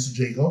 kilala niyo si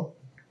Jacob?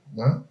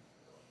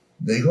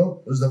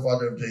 Jacob? Who's the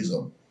father of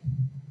Jacob?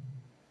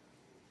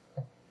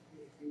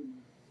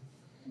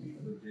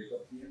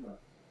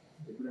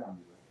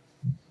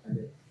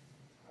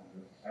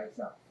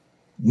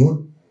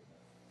 Good.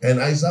 And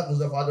Isaac was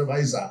the father of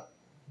Isaac.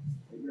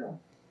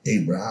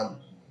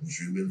 Abraham, which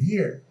we will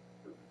hear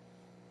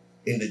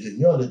in the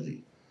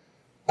genealogy.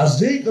 As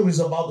Jacob is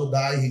about to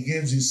die, he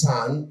gives his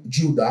son,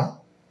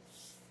 Judah.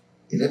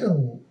 Ilan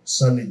ang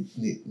son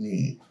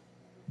ni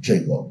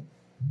Jacob?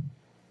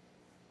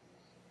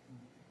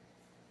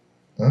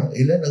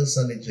 Ilan ang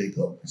son ni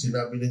Jacob?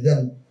 Sinabi niya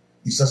dyan,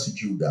 isa si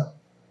Judah.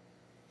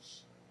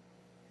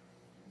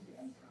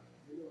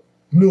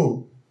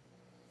 Blue.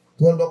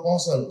 12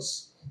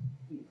 apostles.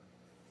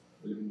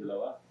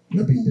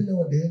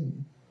 12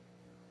 din.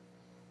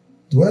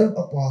 12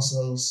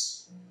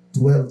 apostles,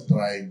 12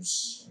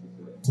 tribes,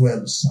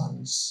 12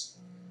 sons.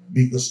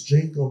 Because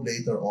Jacob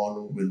later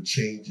on will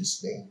change his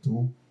name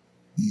to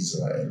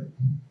Israel.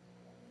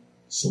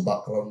 So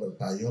background lang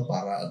tayo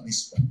para at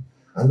least,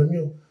 alam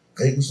nyo,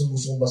 kayo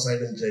gustong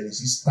basahin ng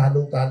Genesis,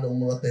 tanong-tanong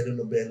mga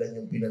telenovela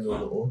yung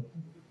pinanonood.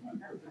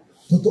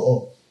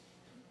 Totoo.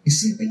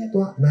 Isipin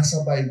nyo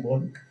nasa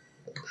Bible.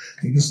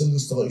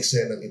 Gusto ko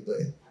eksenang ito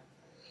eh.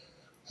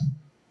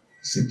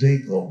 Si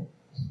Jacob,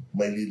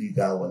 may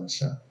liligawan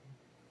siya.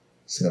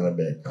 Si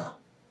Rebecca.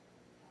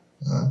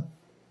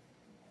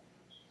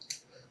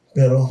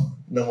 Pero,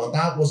 nang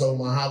matapos ang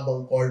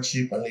mahabang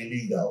courtship, ang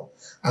liligaw,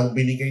 ang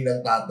binigay ng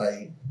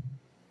tatay,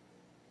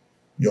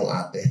 yung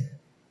ate.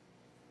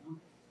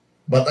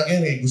 But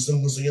again,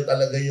 gustong-gusto niya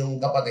talaga yung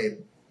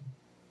kapatid.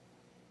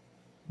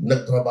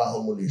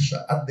 Nagtrabaho muli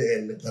siya. At the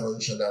end,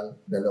 nagkaroon siya ng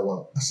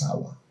 2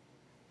 asawa.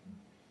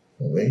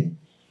 Okay?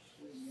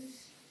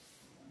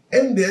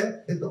 And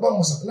then, ito pa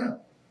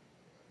masakla.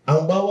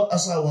 Ang bawat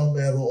asawa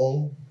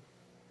mayroong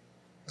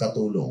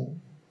katulong.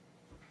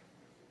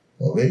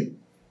 Okay?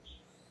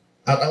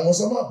 At ang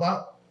masama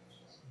pa,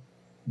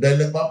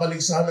 dahil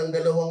nagpapaligsahan ng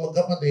 2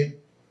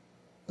 magkapatid,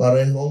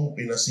 parehong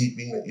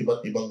pinasiping ng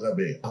iba't ibang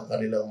gabi ang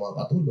kanilang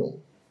mga katulong.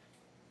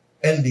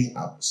 Ending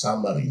up,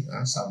 summary.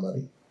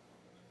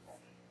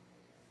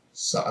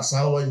 Sa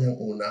asawa niyang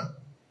una,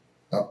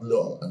 3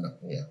 ang anak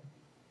niya.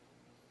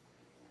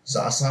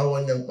 Sa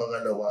asawa niyang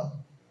pangalawa,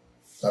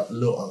 3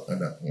 ang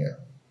anak niya.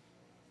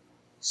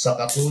 Sa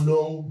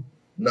katulong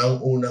ng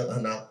unang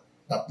anak,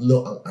 3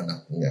 ang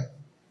anak niya.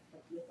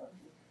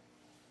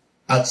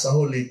 At sa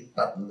huli,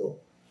 3.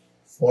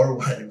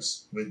 4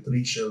 wives with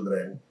 3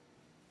 children.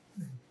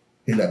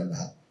 Ilan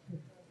lahat?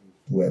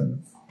 12.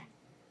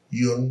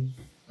 Yun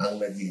ang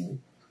naging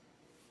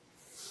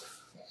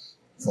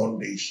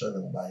foundation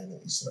ng bayan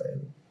ng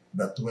Israel.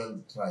 The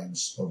 12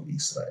 tribes of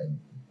Israel.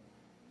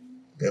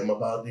 Kaya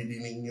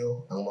mababili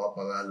ninyo ang mga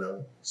pangalang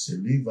si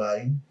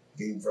Levi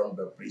came from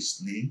the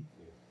priestly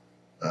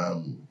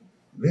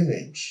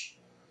lineage.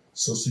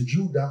 So si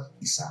Judah,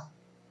 isa.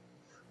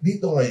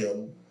 Dito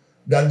ngayon,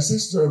 the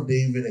ancestor of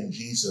David and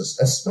Jesus,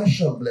 a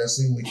special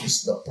blessing which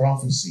is the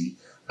prophecy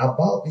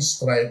about his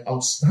tribe,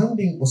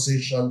 outstanding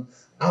position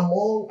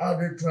among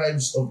other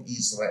tribes of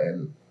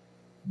Israel.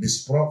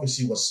 This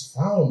prophecy was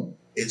found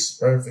its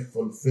perfect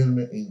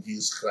fulfillment in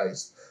Jesus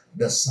Christ,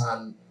 the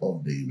Son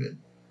of David.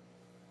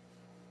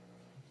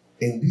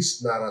 In this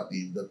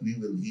narrative that we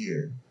will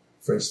hear,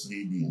 first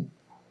reading,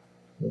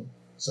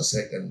 sa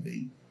second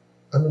day,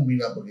 anong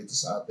binabagay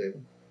sa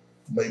atin?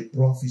 May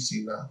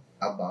prophecy na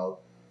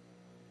about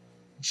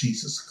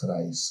Jesus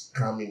Christ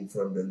coming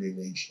from the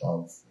lineage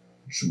of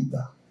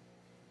Judah.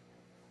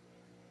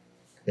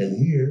 And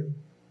here,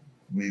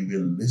 we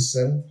will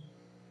listen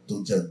to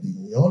the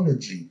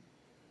genealogy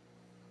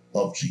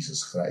of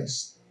Jesus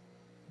Christ.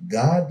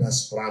 God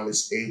has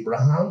promised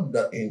Abraham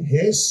that in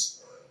his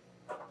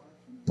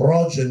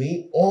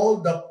progeny, all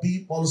the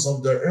peoples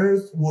of the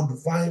earth would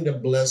find a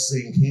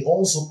blessing. He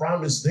also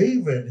promised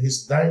David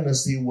his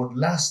dynasty would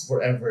last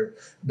forever.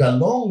 The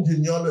long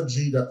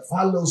genealogy that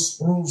follows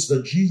proves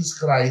that Jesus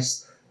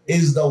Christ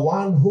is the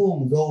one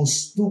whom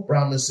those two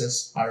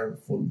promises are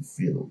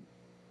fulfilled.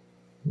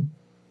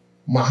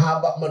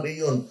 Mahaba man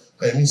iyon.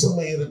 Kaya minsan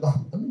may irita,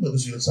 ano ba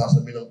gusto yung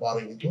sasabi ng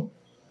paring ito?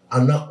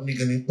 Anak ni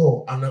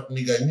ganito, anak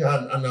ni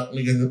ganyan, anak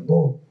ni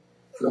ganito.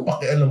 Anong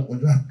pakialam ko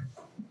dyan?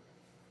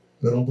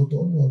 Pero ang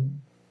totoo nun,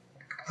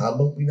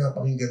 habang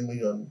pinapakinggan mo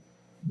yon,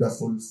 the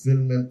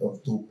fulfillment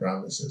of two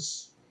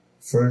promises.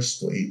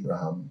 First to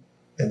Abraham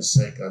and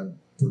second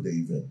to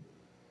David.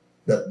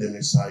 That the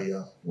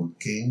Messiah would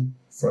came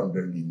from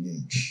their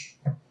lineage.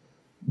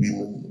 We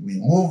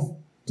move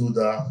to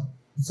the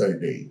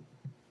third day.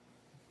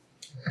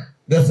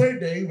 The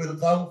third day will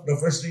come, the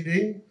first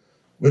reading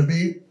will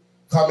be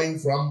coming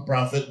from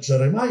Prophet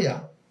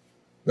Jeremiah.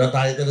 The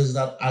title is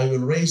that I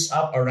will raise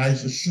up a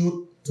righteous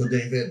shoot to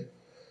David.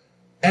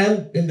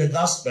 And in the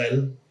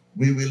gospel,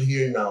 we will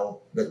hear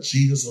now that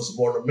Jesus was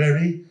born of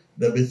Mary,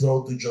 the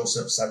betrothed to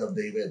Joseph, son of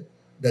David.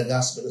 The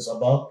gospel is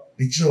about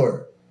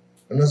picture.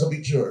 Ano sa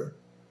picture?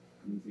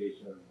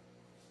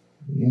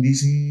 Hindi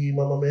si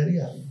Mama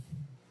Mary yan.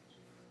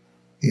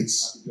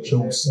 It's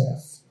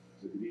Joseph.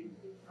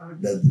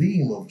 The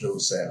dream of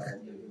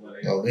Joseph.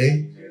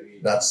 Okay?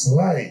 That's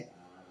right.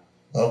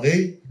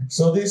 Okay?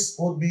 So this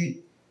would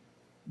be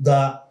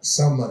the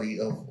summary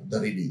of the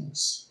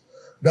readings.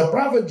 The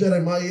prophet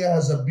Jeremiah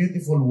has a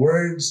beautiful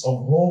words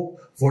of hope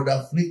for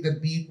the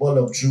afflicted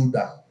people of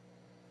Judah.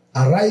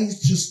 A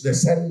righteous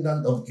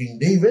descendant of King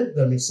David,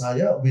 the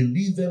Messiah, will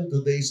lead them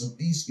to days of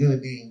peace,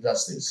 unity, and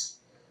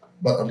justice.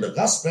 But on the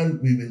gospel,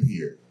 we will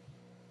hear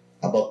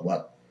about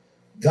what?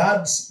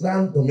 God's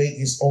plan to make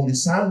his only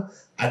son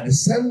a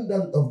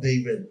descendant of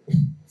David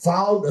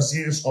found a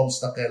serious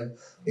obstacle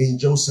in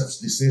Joseph's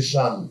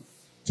decision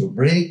to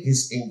break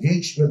his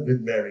engagement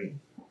with Mary.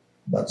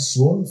 But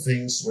soon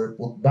things were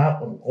put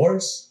back on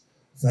course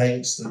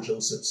thanks to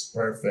Joseph's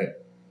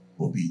perfect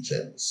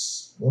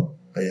obedience. No?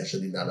 Kaya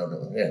siya dinalaw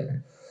ng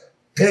anghel.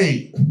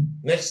 Okay,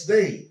 next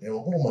day.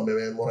 Ewan ko,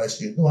 mamememorize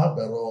ko ito ha,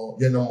 pero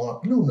yan ang mga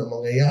clue na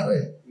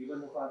mangyayari.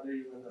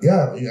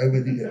 Yeah, I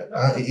will do that.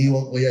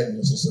 Iiwan ko yan,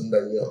 yung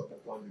susundan nyo.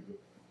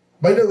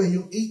 By the way,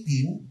 yung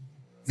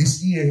 18,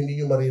 this year, hindi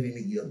nyo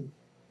maririnig yun.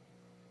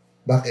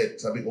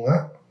 Bakit? Sabi ko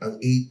nga, ang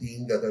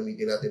 18,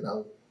 gagamitin natin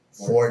ang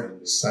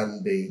 4th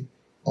Sunday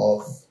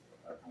of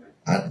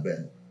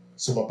Advent.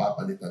 So,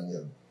 mapapalitan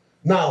yun.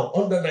 Now,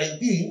 on the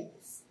 19th,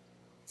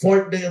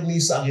 4th day of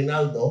Misa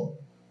Aguinaldo,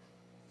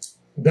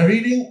 the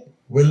reading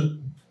will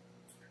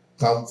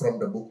come from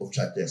the book of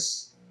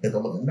Judges.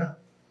 Ito maganda.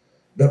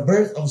 The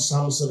birth of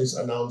Samson is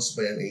announced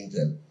by an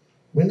angel.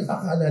 May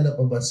nakakaalala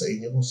pa ba sa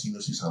inyo kung sino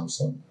si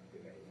Samson?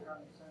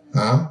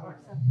 Ha?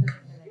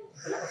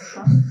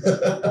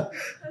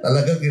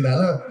 Talagang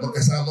kilala.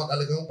 Magkasama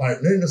talagang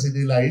partner na si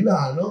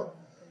Delilah, no?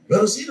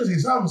 Pero sino si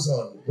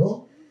Samson,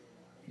 no?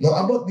 No,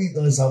 about dito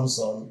ni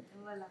Samson,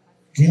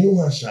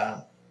 kinuha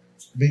siya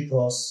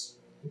because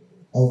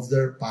of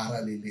their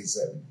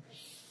parallelism.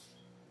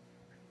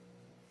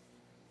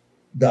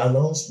 The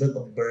announcement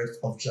of birth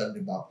of John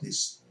the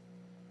Baptist.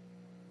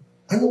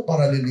 Anong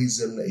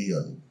parallelism na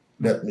iyon?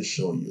 Let me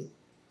show you.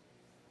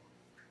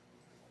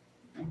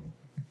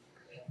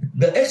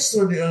 The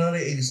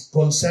extraordinary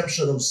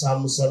conception of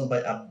Samson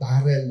by a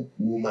barren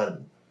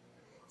woman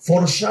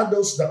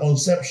foreshadows the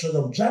conception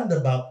of John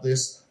the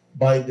Baptist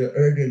by the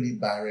elderly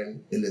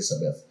barren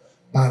Elizabeth.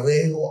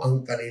 Pareho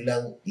ang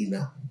kanilang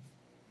ina.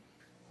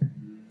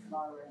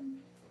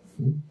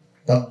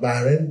 Pag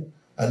barren,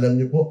 alam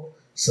niyo po,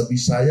 sa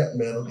Bisaya,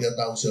 meron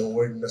tinatawag siyang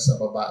word na sa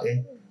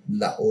babae,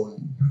 laon.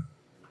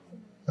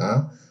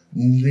 Ha?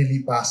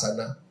 Nililipasan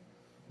na.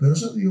 Pero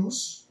sa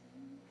Diyos,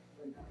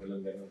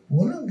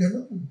 walang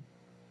ganun.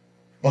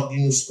 Pag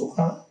ginusto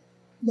ka,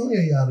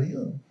 mangyayari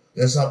yun.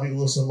 Kaya sabi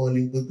ko sa mga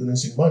lingkod ko ng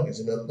simbahan,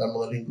 kasi meron tayong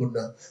mga lingkod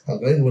na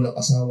hanggang walang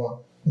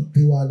asawa,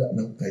 magtiwala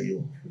lang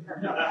kayo.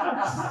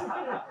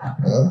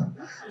 Ha?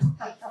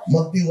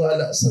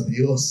 Magtiwala sa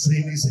Diyos,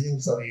 hindi sa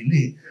iyong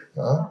sarili.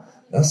 Ha?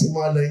 Kasi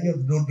malay nyo,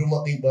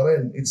 dumating pa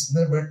rin. It's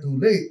never too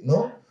late,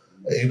 no?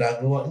 Ay,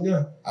 nagawa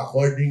niya.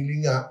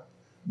 Accordingly nga,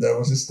 there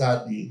was a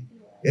study.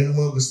 Yan ang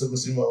mga gusto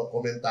yung mga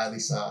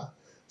komentary sa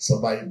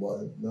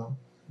Bible, no?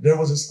 There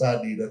was a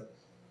study that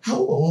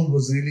how old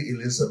was really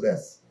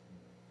Elizabeth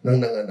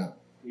nang nanganak?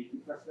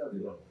 80 plus na, di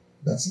ba?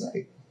 That's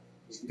right.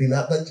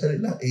 Tinatansya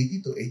nila,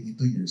 80 to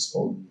 82 years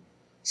old.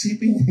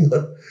 Sipin niyo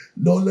yun,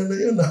 lola na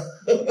yun, ha?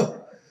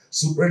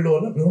 Super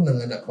lola, pero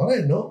nanganak pa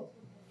rin, no?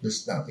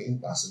 There's nothing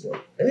impossible.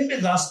 And in the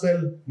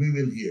gospel, we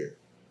will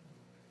hear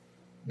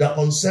the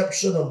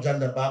conception of John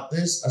the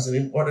Baptist as an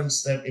important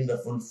step in the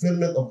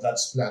fulfillment of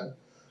God's plan.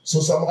 So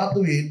sa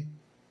makatuwid,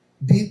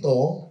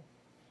 dito,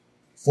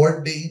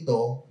 4th day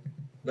ito,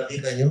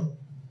 nakita nyo?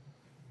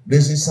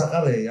 This is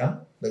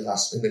Zachariah, in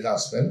the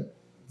gospel,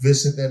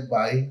 visited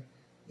by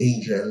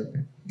Angel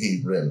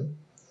Gabriel.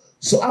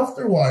 So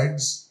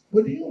afterwards,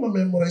 pwede nyo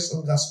ma-memorize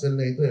ang gospel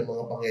na ito, yung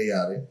mga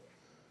pangyayari.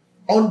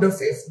 On the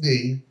 5th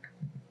day,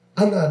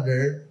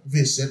 another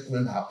visit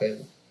will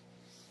happen.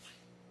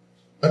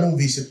 Anong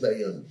visit na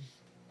yun?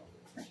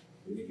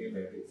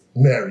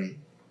 Mary.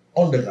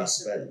 On the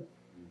gospel.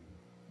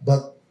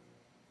 But,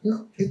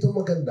 ito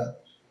maganda.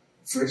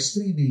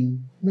 First reading,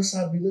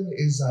 nasabi na ni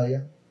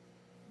Isaiah,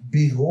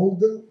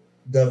 behold,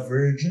 the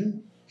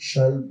virgin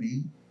shall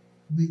be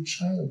with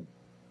child.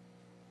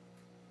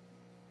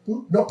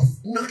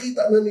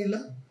 Nakita na nila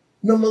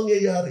na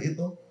mangyayari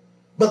ito.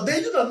 But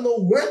they do not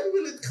know when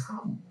will it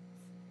come.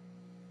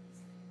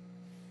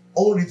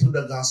 Only to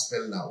the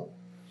gospel now.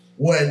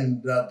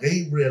 When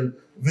Gabriel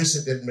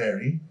visited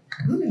Mary,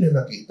 doon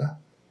nila nakita.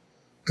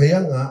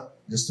 Kaya nga,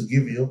 just to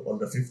give you, on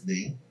the 5th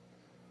day,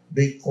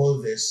 they call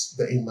this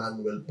the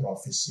Emmanuel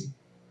prophecy.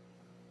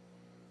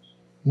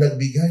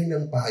 Nagbigay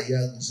ng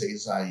pahayag sa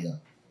Isaiah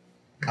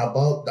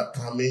about the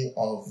coming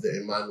of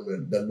the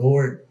Emmanuel, the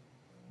Lord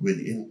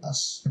within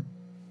us.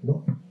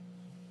 No?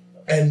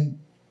 And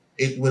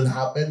it will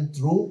happen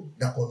through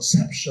the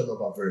conception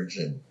of a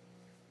virgin.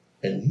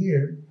 And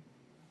here,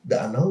 the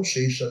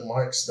Annunciation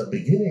marks the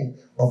beginning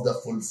of the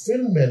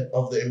fulfillment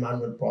of the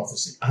Emmanuel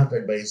prophecy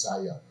uttered by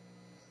Isaiah.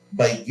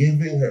 By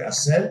giving her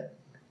assent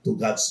to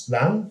God's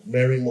plan,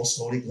 Mary most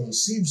holy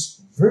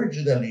conceives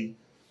virginally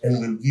and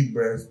will give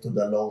birth to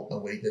the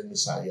long-awaited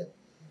Messiah.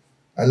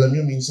 Alam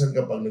niyo, minsan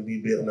kapag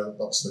nagbibigay ng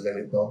talks na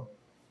ganito,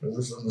 ang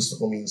gusto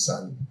ko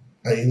minsan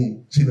ay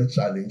yung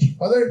sina-challenge.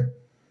 Father,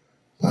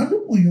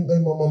 paano po yung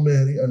kay Mama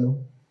Mary,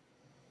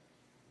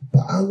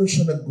 paano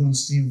siya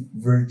nag-conceive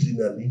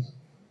virginally?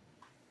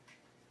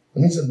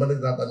 Minsan ba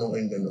nagtatanong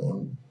kayo ganoon?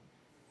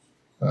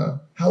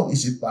 How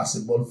is it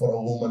possible for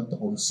a woman to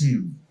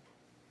conceive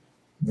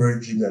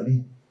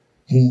virginally?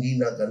 Hindi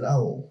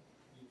nagalaw.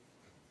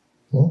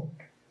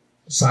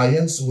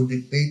 Science would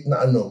dictate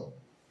na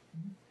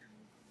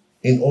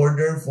in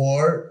order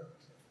for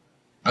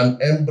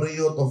an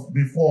embryo to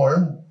be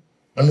formed,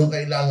 anong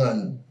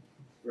kailangan?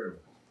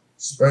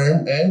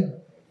 Sperm and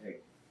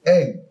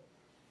egg.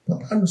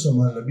 Paano sa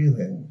mahal na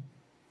birhen?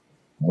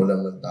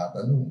 Walang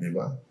nagtatanong, di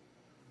ba?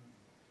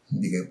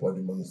 Hindi kayo pwede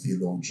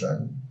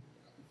mag-theologian.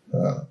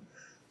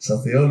 Sa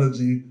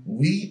theology,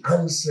 we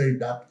answer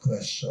that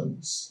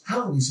questions.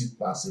 How is it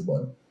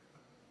possible?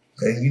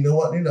 Kaya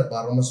ginawa nila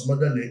para mas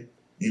madali,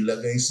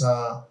 ilagay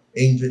sa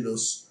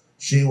Angelus,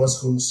 she was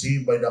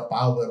conceived by the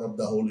power of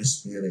the Holy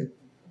Spirit.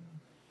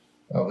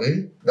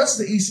 Okay? That's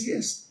the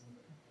easiest.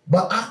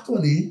 But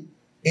actually,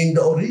 in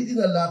the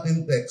original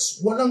Latin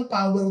text, walang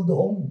power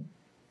doon.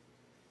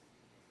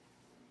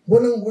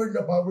 Walang word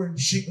na power.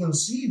 She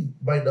conceived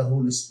by the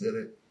Holy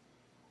Spirit.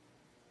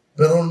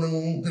 Pero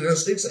nung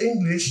translate sa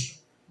English,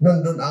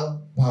 nandun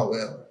ang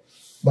power.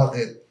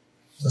 Bakit?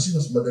 Kasi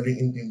mas madaling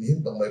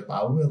intindihin pag may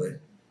power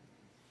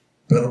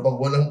Pero pag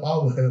walang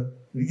power,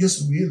 you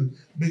just will.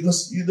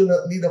 Because you do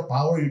not need a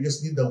power, you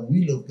just need the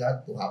will of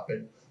God to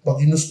happen.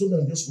 Pag ginusto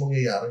ng Diyos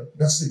mangyayari,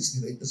 that's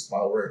His greatest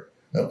power.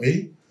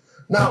 Okay?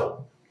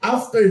 Now,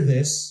 after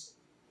this,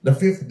 the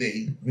 5th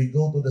day, we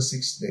go to the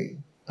 6th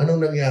day.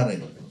 Anong nangyari?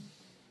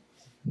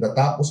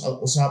 Natapos ang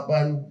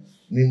usapan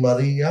ni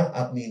Maria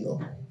at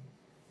Nino.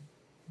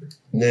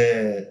 Ni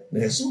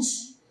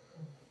Jesus.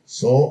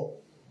 So,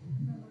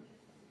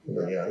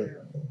 nangyari.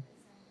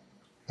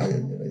 Ayaw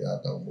niya na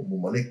yata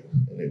bumalik.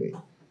 Anyway.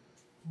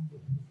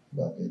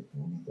 Bakit?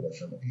 Hindi ko na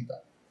siya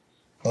makita.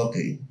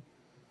 Okay.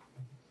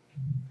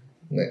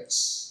 Next.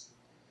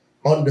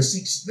 On the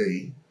 6th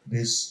day,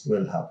 this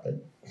will happen.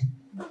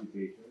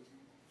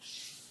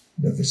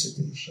 The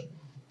visitation.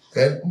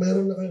 Kaya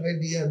mayroon na kayong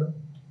idea, no?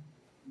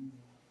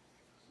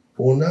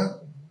 Una,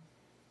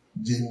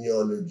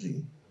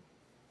 genealogy.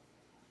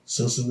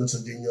 Susunod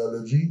sa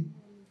genealogy,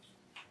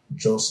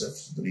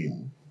 Joseph's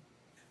dream.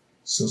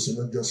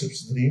 Susunod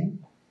Joseph's dream,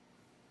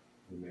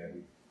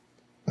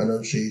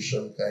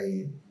 Annunciation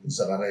kay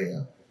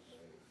Zachariah,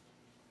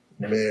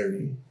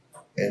 Mary,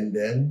 and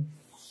then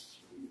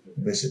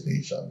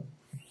visitation.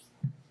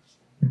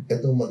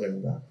 Ito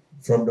maganda.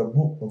 From the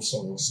book of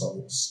Song of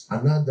Songs,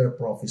 another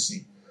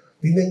prophecy.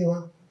 Tingnan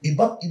nyo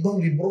iba't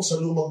ibang libro sa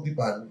Lumang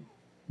Tipan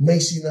may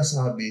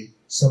sinasabi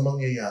sa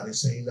mangyayari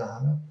sa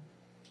hinaharap.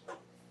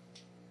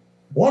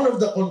 One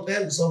of the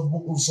contents of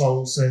Book of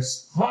Songs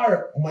says,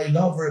 "Hark, my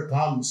lover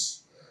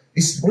comes,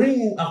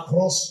 springing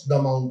across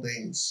the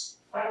mountains."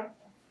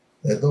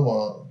 Ito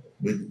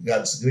with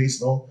God's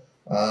grace, no?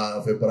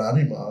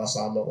 February,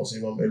 makakasama ko si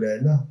Ma'am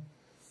Elena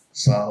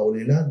sa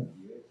Holy Land.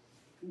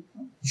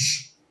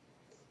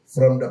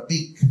 From the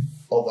peak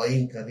of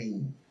Ain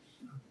Karim,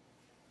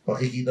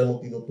 makikita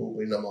mo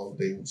tinutukoy na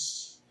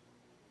mountains.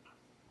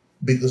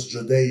 Because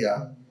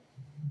Judea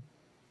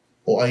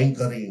o Ain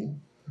Karim,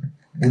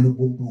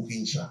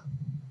 bulubuntukin siya.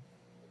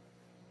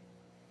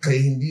 Kaya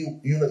hindi,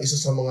 yun ang isa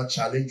sa mga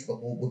challenge pag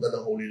pupunta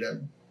ng Holy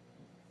Land.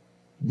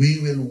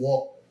 We will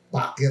walk,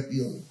 packet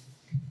yun.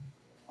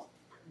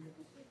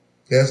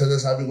 Kaya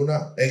sinasabi ko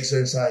na,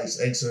 exercise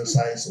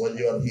when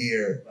you are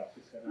here.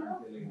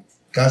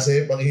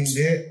 Kasi pag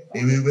hindi,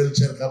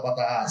 i-wheelchair ka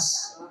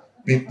pataas.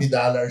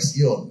 $50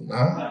 yun.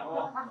 Ha?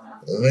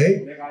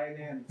 Okay?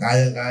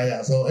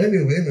 Kaya-kaya. So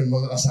anyway, may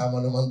mga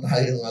kasama naman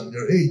tayo ng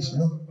underage.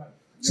 No?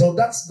 So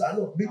that's the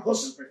ano,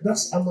 because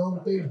that's a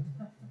mountain.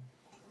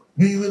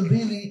 We will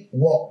really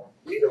walk.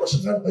 Hindi naman siya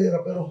ganun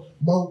kahirap, pero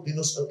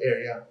mountainous ang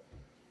area.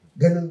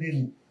 Ganun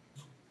din.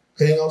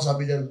 Kaya nga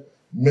sabi niyan,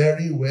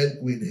 Mary went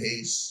with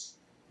haste.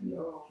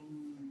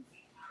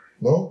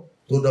 No?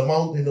 To the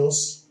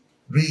mountainous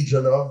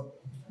region of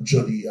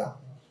Judea.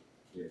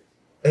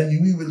 And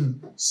we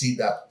will see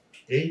that.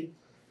 Okay?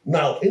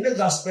 Now, in the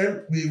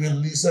gospel, we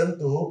will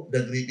listen to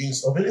the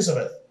greetings of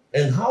Elizabeth.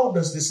 And how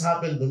does this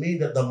happen to me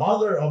that the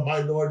mother of my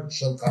Lord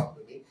shall come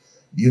to me?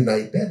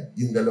 United.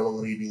 Yung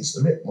dalawang readings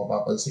ulit,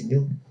 mapapansin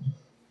nyo.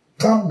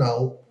 Come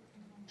now.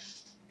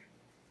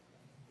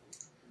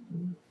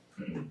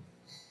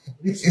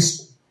 This is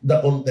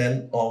the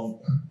content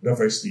of the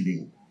first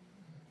reading.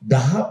 The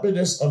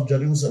happiness of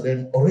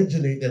Jerusalem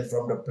originated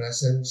from the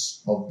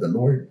presence of the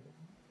Lord.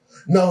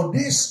 Now,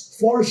 this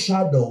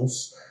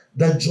foreshadows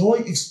the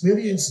joy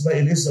experienced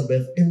by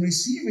Elizabeth in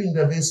receiving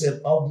the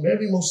visit of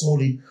Mary Most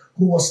Holy,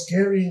 who was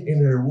carrying in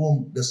her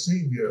womb the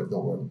Savior of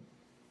the world.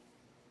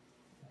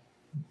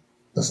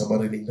 Nasa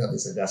marinig natin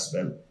sa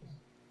gospel.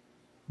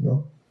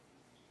 No?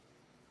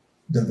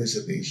 The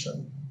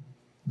visitation.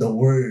 The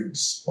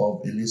words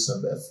of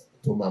Elizabeth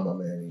to Mama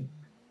Mary.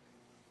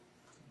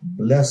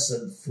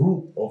 Blessed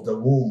fruit of the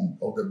womb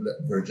of the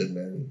Virgin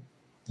Mary.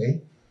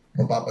 Okay?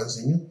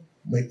 Mapapansin nyo,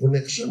 may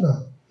connection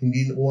na.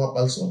 Hindi na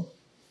pumapalso.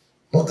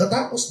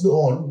 Pagkatapos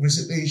doon,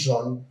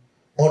 visitation,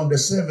 on the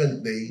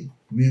seventh day,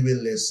 we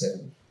will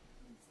listen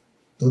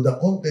to the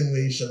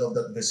continuation of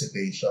that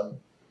visitation,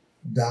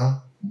 the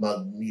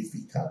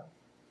Magnificat.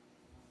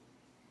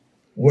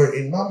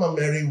 Wherein Mama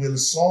Mary will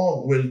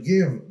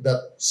give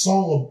that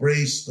song of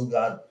praise to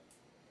God.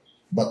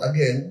 But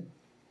again,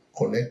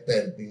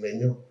 connected,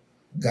 tingnan nyo,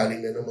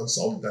 galing na naman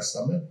sa Old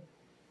Testament.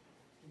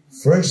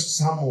 1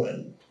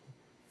 Samuel,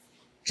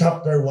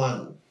 chapter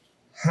 1,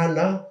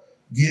 Hannah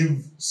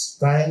gives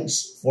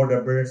thanks for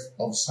the birth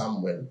of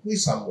Samuel. Who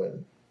is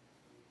Samuel?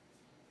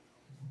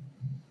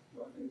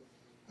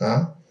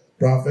 Ha?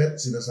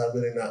 Prophet,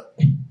 sinasabi rin na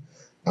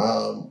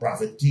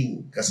prophet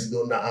king. Kasi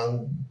doon na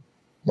ang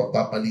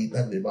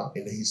magpapalitan, di ba,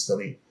 in the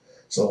history.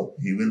 So,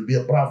 he will be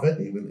a prophet.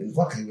 He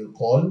will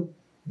call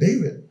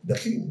David, the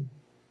king.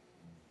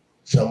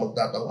 Siya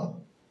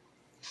magtatawag.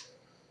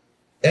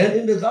 And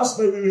in the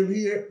gospel, we will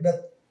hear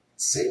that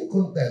same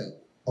content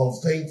of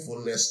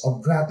thankfulness,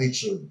 of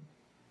gratitude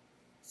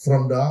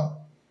from the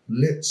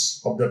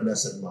lips of the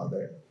Blessed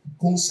Mother.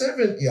 Kung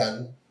 7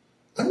 yan,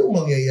 anong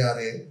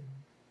mangyayari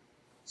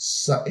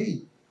sa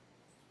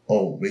 8?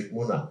 Oh, wait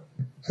muna.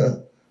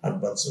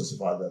 Advance si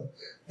Father.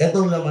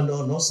 Etong laman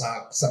doon, no,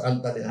 sa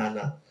kanta ni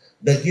Hannah.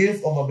 The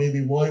gift of a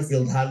baby boy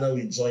filled Hannah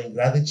with joy and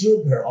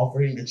gratitude, her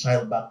offering the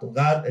child back to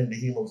God and the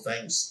hymn of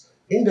thanks.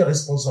 In the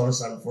responsorial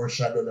psalm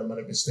foreshadow the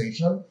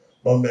manifestation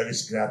of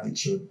Mary's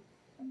gratitude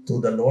to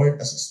the Lord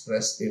as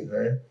expressed in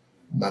her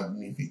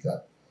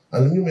Magnificat.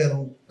 Alam niyo,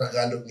 merong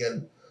Tagalog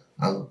yan.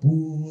 Ang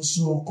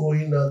puso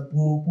ko'y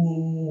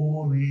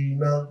nagpupuri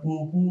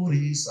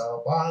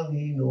sa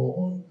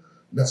Panginoon.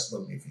 That's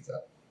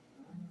Magnificat.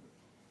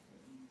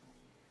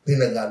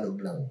 Tinagalog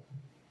lang.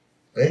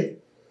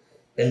 Okay?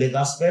 In the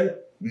gospel,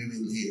 we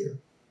will hear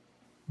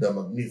the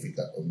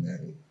Magnificat of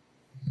Mary.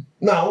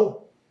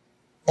 Now,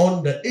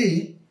 on the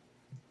 8th,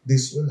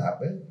 this will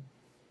happen.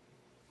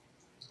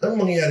 Ang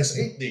mangyayari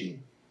sa 8th day?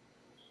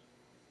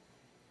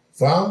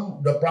 From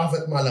the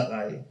prophet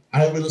Malachi,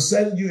 I will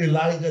send you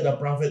Elijah the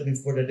prophet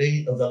before the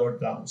day of the Lord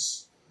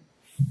comes.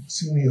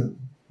 Sino yun?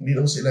 Hindi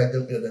naman si Elijah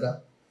ang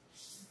pinadala.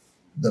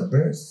 The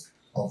birth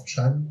of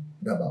John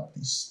the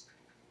Baptist.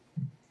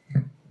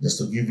 Just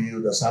to give you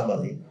the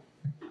summary.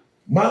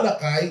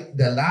 Malachi,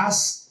 the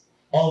last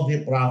of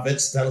the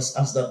prophets, tells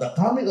us that the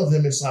coming of the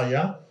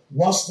Messiah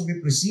was to be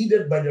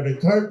preceded by the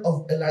return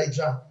of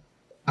Elijah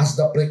as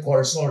the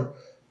precursor,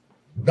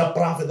 the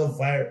prophet of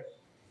fire.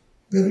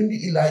 Pero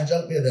hindi Elijah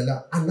ang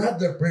pinadala.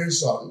 Another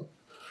person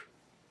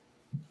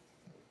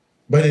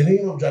by the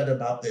name of John the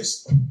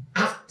Baptist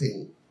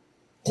acting,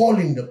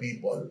 calling the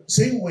people.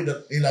 Same way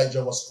that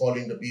Elijah was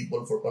calling the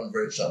people for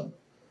conversion.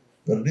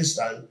 But this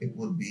time, it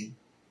would be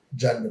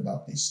John the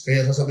Baptist.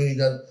 Kaya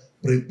sasabihin niyan,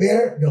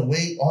 prepare the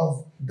way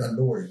of the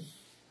Lord.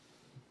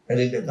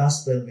 And in the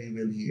gospel, we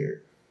will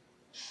hear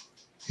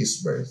his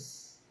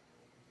birth.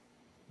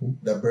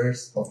 The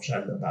birth of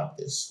John the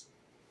Baptist.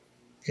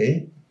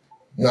 Okay?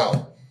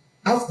 Now,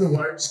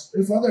 afterwards,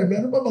 Father,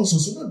 meron pa bang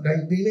susunod?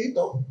 19 na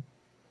ito.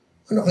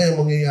 Ano kaya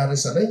mangyayari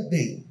sa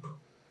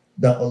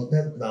 19? The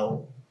content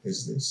now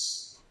is this.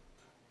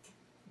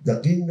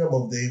 The kingdom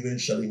of David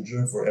shall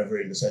endure forever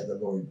in the sight of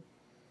the Lord.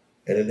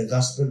 And in the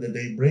gospel, the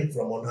daybreak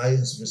from on high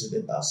has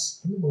visited us.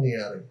 Ano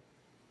mangyayari?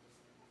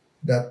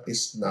 That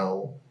is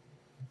now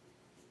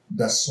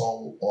the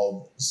song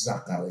of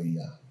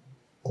Zachariah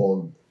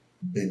called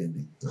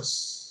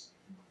Benedictus.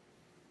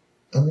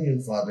 Ano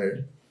yun,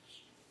 Father?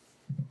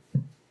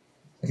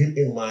 Keep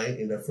in mind,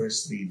 in the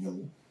first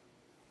reading,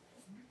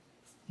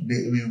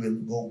 we will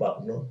go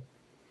back, no?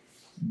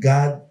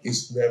 God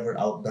is never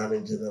outdone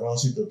in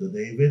generosity to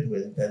David who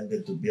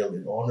intended to build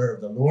in honor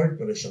of the Lord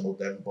perishable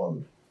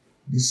temple.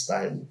 This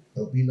time,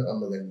 ang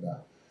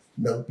pinakamaganda,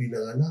 nang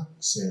pinanganak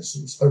si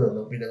Jesus,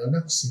 nang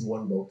pinanganak si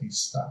Juan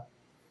Bautista,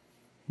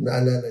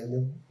 naalala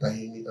niyo,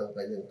 tahimik ang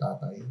kanyang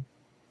tatay,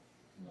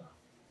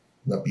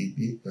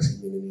 napipi kasi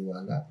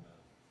naniniwala.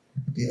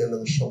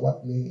 Tinanong siya,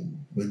 what name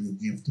will you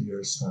give to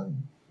your son?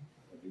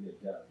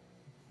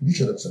 Hindi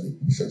siya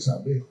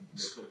nagsabi.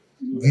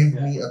 Give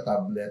me a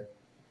tablet.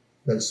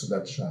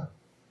 Nagsulat siya.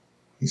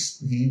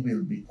 He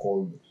will be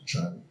called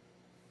John.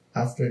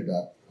 After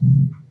that,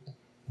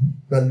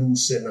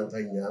 nalusin ang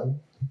kanyang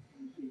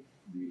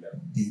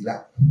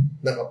dila.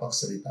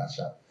 Nakapagsalita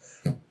siya.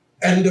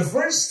 And the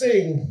first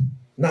thing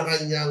na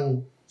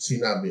kanyang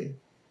sinabi,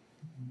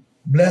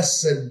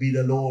 Blessed be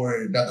the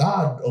Lord, the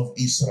God of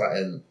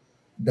Israel.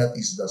 That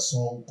is the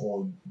song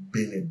called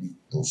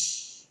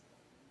Benedictus.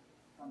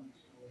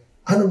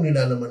 Anong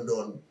nilalaman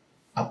doon?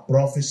 A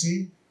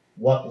prophecy,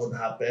 what would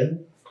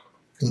happen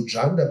to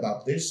John the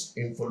Baptist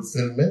in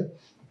fulfillment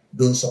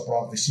doon sa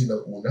prophecy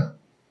ng una,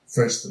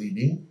 first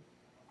reading,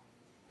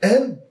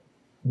 and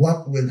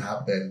what will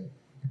happen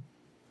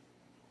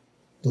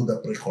to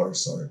the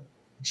precursor,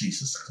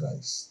 Jesus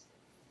Christ.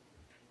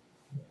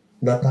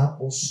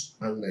 Natapos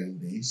ang 9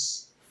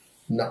 days,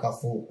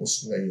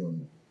 nakafocus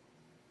ngayon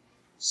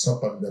sa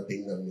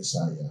pagdating ng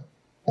Messiah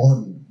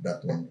on the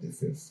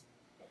 25th.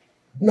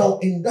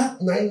 Now, in that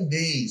 9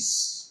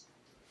 days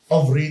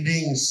of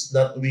readings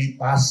that we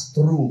passed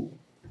through,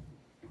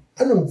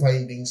 anong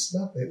findings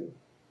natin?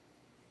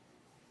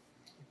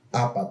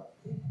 4.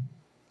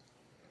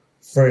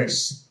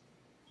 First,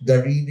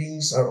 the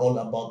readings are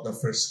all about the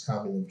first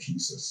coming of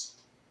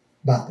Jesus.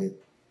 Bakit?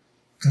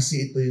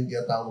 Kasi ito yung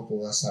tinatawag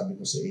ko nga, sabi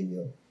ko sa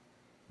inyo,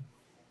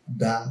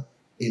 the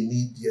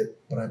immediate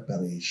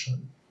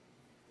preparation,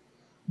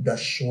 the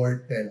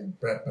shortened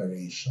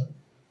preparation.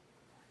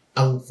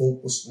 Ang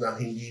focus na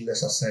hindi na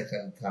sa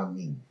second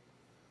coming.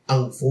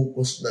 Ang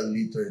focus ng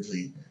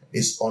liturgy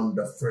is on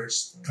the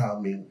first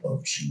coming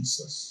of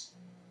Jesus.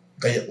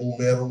 Kaya kung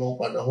meron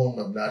mong panahon,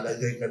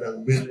 maglalagay ka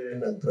ng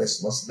bilin, ng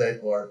Christmas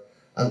decor,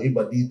 ang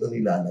iba dito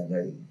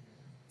nilalagay.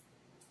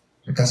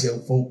 Kasi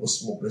ang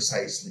focus mo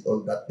precisely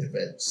on that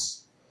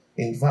events.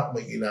 In fact,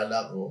 may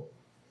kilala ko,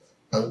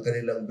 ang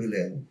kanilang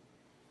bilin,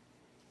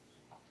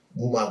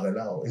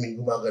 gumagalaw.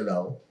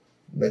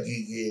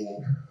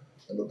 Nagiging,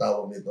 ano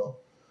tawag nito?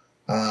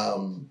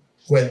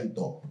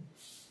 Kwento.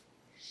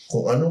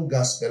 Kung anong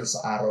gospel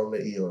sa araw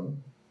na iyon,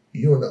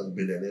 iyon ang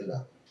bilin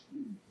nila.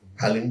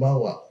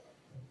 Halimbawa,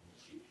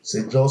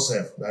 si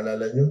Joseph,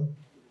 naalala nyo?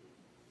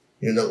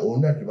 Yun ang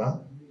una, di ba?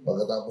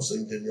 Pagkatapos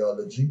ng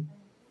genealogy,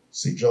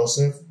 si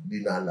Joseph,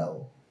 dinalaw.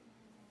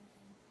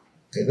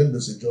 Kaya nandun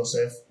si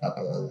Joseph at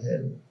ang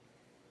anghel.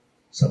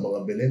 Sa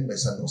mga bilin, may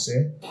San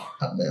Jose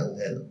at may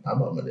anghel.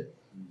 Tama, mali.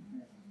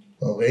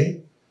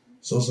 Okay?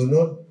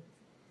 Susunod,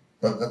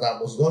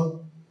 pagkatapos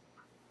doon,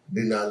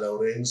 dinalaw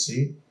rin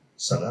si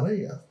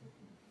Zachariah.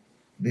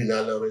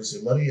 Dinalaw rin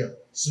si Maria.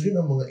 So yun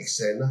ang mga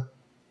eksena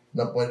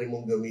na pwede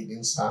mong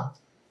gamitin sa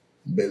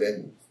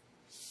Belen.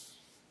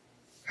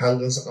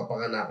 Hanggang sa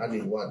kapanganakan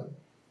ni Juan.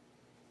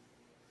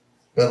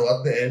 Pero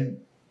at the end,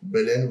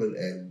 Belen will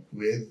end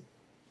with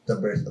the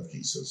birth of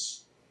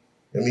Jesus.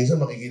 Kaya minsan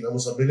makikita mo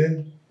sa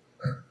Belen,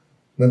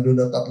 nandun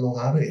na 3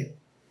 hari.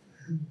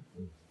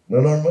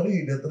 Na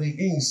normally, the 3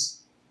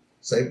 kings,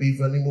 sa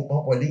Epiphany mo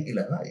pa pwedeng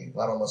ilagay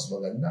para mas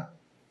maganda.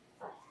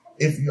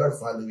 If you are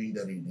following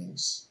the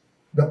readings,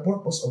 the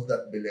purpose of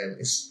that Belen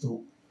is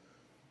to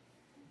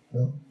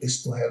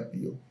help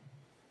you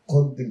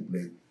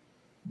contemplate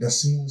the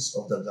scenes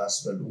of the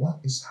gospel, what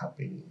is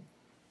happening,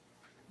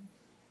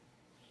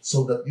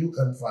 so that you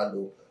can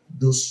follow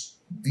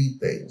those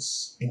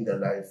details in the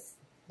life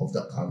of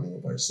the coming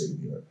of our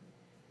Savior.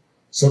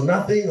 So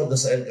nothing of the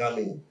second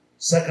coming.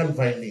 Second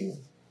finding,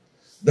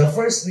 the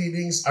first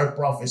readings are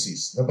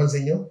prophecies.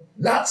 Napansin nyo?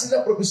 Lahat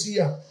sila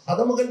propesya. At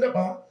ang maganda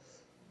pa,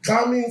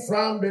 coming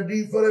from the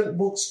different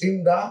books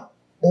in the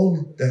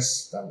Old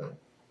Testament.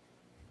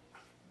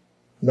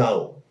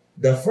 Now,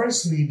 the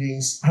first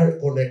readings are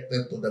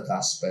connected to the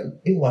gospel.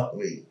 In what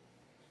way?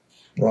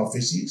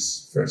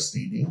 Prophecies, first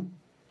reading.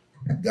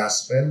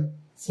 Gospel,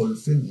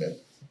 fulfillment.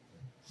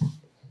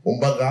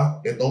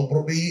 Kumbaga, itong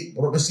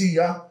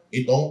propesya,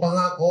 itong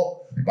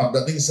pangako,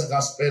 pagdating sa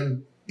gospel,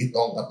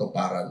 itong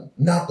katuparan.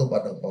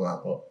 Natupad ang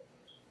pangako.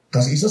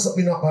 Kasi isa sa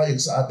pinapayag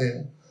sa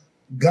atin,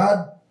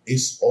 God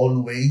is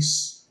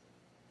always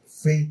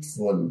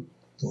faithful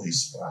to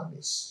His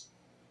promise.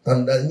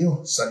 Tandaan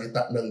nyo,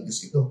 salita ng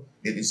Diyos ito.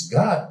 It is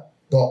God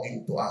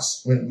talking to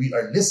us when we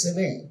are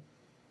listening,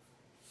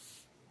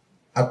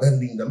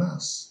 attending the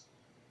Mass.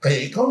 Kaya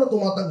ikaw na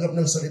tumatanggap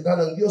ng salita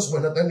ng Diyos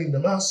when attending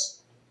the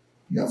Mass,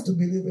 you have to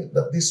believe it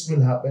that this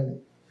will happen.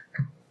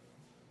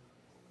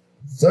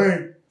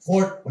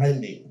 Fourth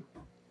finding.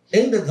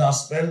 In the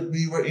Gospel,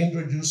 we were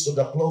introduced to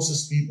the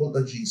closest people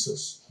to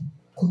Jesus.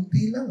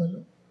 Kunti lang, ano?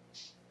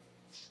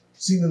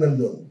 Sino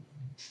nandun?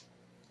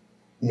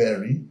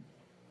 Mary,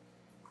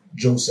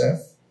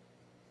 Joseph,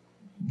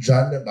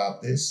 John the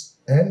Baptist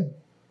and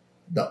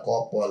the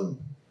couple,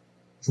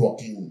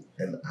 Joaquin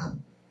and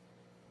Anne.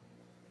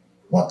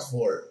 What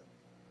for?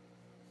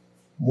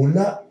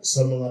 Mula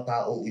sa mga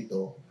taong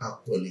ito,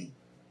 actually,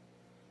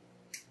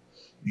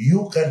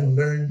 you can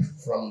learn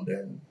from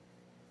them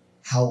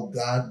how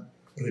God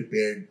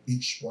prepared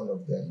each one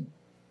of them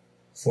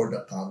for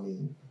the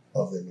coming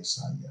of the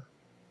Messiah.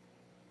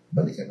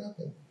 Balikan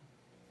natin.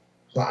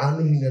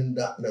 Paano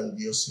hinanda ng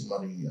Diyos si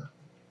Maria?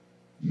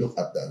 Look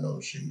at the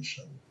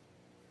Annunciation.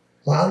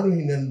 Paano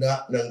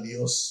hinanda ng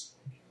Diyos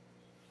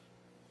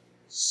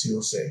si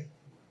Jose?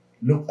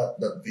 Look at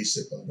that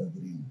visit on the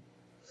dream.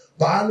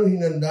 Paano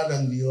hinanda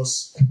ng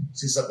Diyos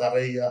si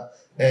Zachariah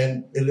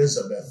and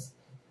Elizabeth?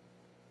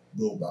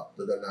 Go back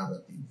to the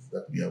narrative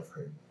that we have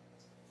heard.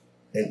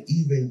 And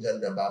even John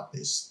the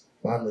Baptist,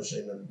 paano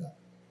siya hinanda?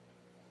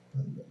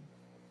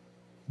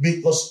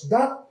 Because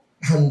that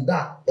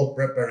handa of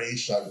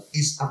preparation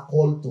is a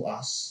call to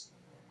us.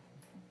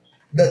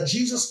 That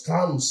Jesus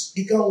comes,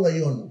 ikaw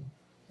ngayon,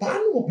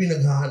 paano mo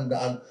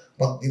pinaghahandaan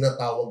pag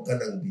tinatawag ka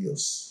ng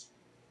Diyos?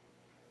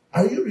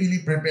 Are you really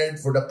prepared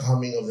for the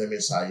coming of the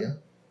Messiah?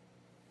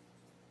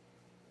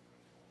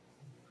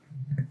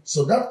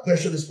 So that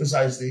question is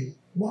precisely,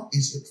 what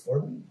is it for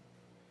me?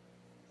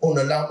 O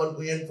nalaman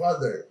ko yan,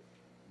 Father,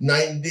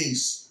 9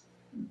 days,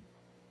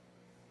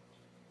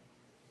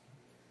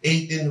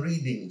 18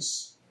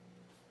 readings.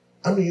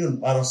 Ano yun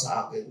para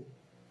sa akin?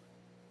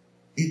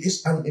 It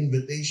is an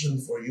invitation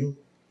for you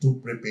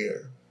to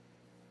prepare.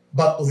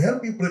 But to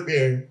help you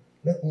prepare,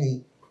 let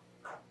me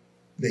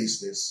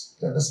place this.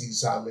 Let us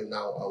examine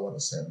now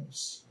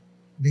ourselves.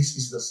 This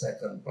is the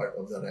second part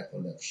of the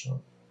recollection.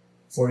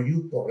 For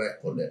you to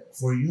recollect,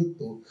 for you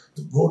to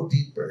go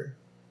deeper.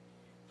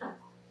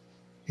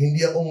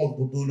 Hindi ako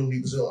magtutulong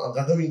dito sa iyo. Ang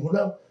gagawin ko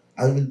lang,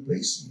 I will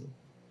place you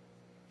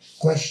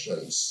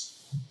questions.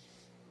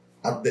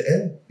 At the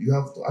end, you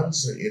have to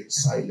answer it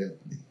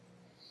silently.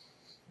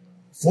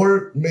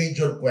 4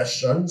 major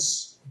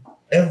questions.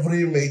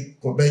 Every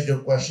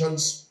major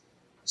questions,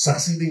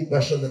 succeeding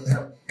question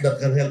that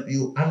can help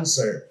you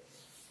answer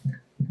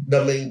the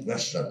main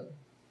question.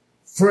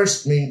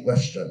 First main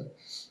question.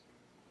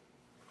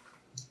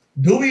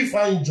 Do we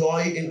find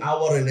joy in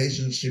our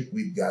relationship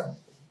with God?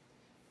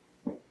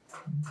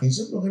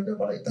 Minsan maganda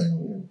pala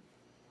itanong yun.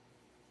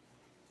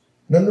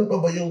 Nandun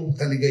pa ba yung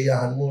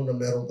kaligayahan mo na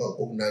meron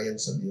kang ugnayan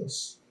sa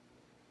Diyos?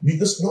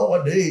 Because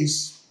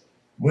nowadays,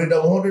 with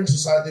the modern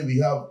society we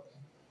have,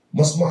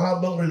 mas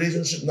mahabang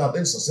relationship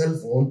natin sa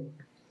cellphone,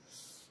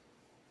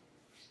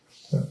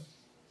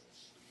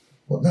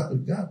 but not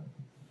with God.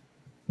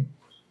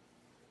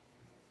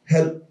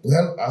 To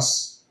help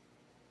us,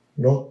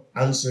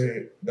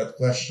 answer that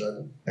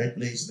question, I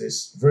place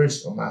this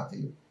verse from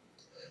Matthew.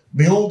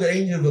 Behold, the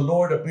angel of the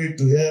Lord appeared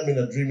to him in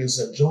a dream and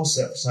said,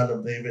 Joseph, son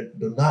of David,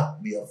 do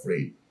not be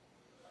afraid.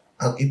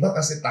 Ang iba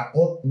kasi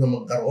takot na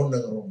magkaroon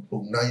ng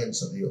ugnayan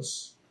sa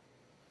Diyos.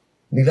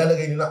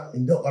 Nilalagay nila,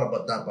 hindi ako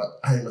karapat-dapat.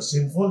 I am a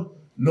sinful.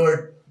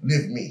 Lord,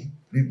 leave me.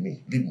 Leave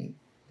me. Leave me.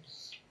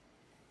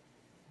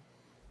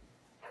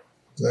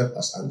 To help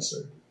us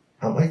answer,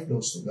 am I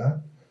close to God?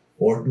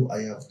 Or do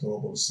I have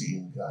trouble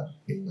seeing God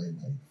in my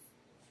life?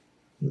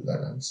 You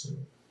can answer.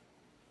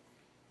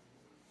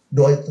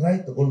 Do I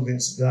try to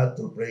convince God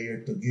through prayer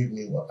to give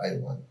me what I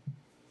want?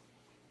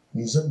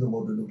 Minsan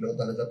dumudulog lang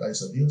talaga tayo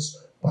sa Diyos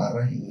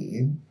para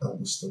hingiin ang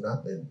gusto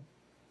natin.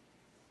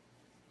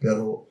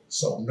 Pero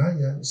sa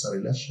ugnayan, sa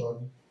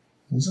relasyon,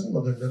 minsan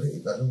maganda rin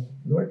itanong,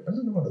 Lord,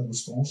 ano naman ang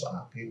gusto mo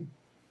sa akin?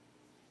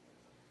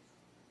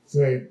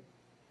 Third,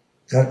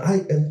 can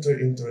I enter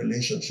into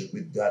relationship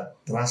with God,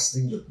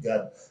 trusting that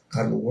God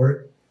can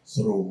work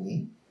through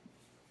me?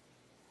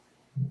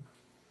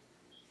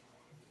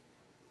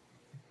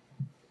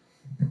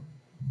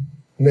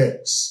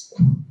 Next,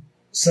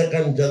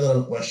 second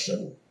general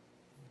question.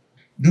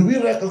 Do we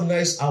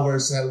recognize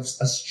ourselves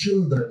as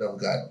children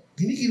of God?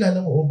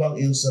 Kinikilala mo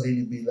bang iyong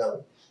sarili bilang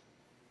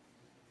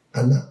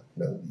anak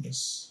ng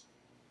Diyos?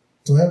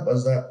 To help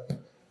us that,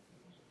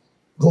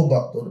 go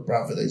back to the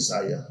prophet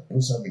Isaiah.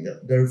 Ano sabi niya?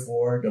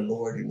 Therefore, the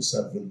Lord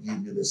himself will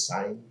give you the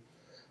sign.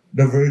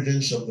 The virgin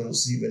shall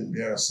conceive and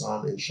bear a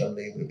son and shall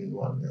name him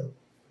Emmanuel.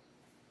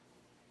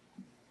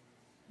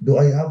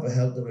 Do I have a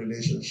healthy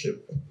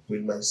relationship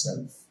with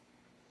myself?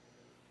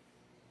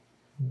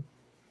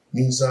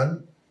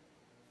 Minsan,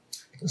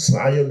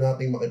 sa ayaw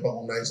nating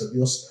makipag-ugnayan sa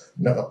Diyos,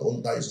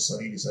 nakatuon tayo sa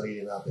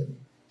sarili-sarili natin.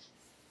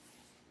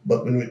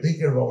 But when we take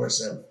care of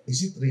ourselves,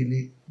 is it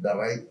really the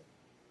right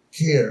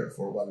care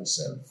for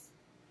oneself?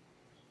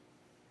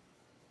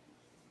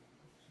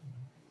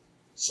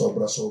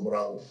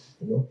 Sobra-sobrang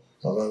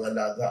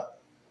pangangalaga.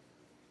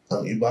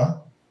 Ang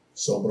iba,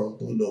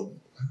 sobrang tulog.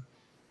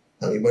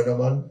 Ang iba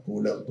naman,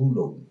 kulang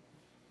tulog.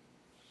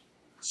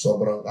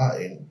 Sobrang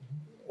kain.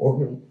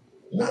 Or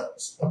not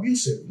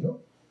abusive,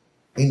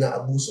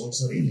 inaabuso ang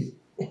sarili.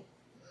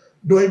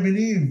 Do I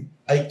believe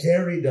I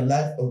carry the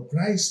life of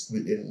Christ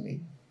within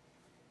me?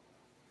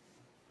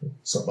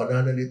 Sa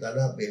pananalita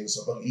natin,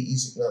 sa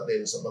pag-iisip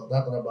natin, sa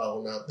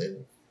pagtatrabaho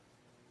natin,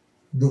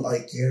 Do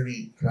I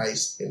carry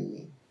Christ in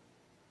me?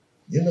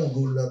 Yun ang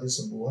goal natin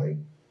sa buhay.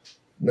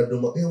 Na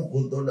dumating ang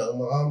punto na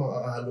ang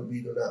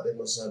makakahalubilo natin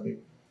masabi,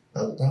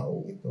 ang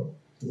taong ito,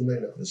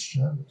 tunay na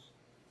Kristiyano.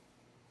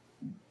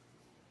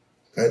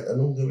 Kahit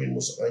anong gawin mo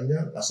sa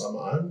kanya,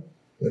 kasamaan,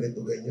 ganito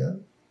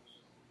ganyan,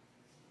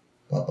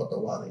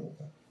 papatawarin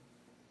ka.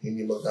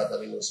 Hindi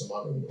magtatanim ng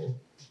sama ng loob.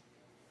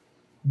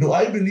 Do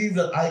I believe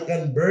that I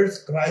can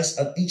birth Christ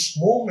at each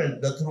moment,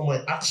 that through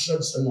my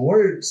actions and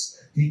words,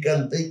 He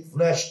can take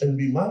flesh and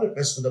be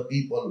manifest to the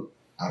people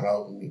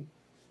around me?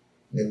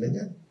 Ganyan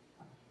yan.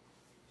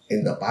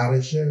 In the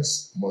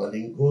parishes, mga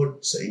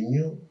lingkod sa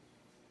inyo,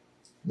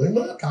 may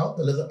mga tao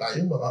talaga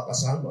tayong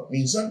makakasama.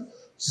 Minsan,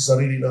 sa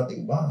sarili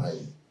nating bahay.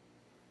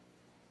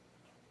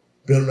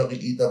 Pero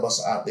nakikita ba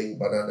sa ating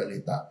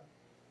pananalita?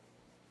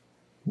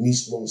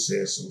 Mismong si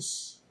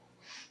Jesus.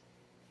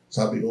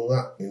 Sabi ko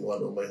nga, in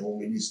one of my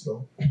homilies,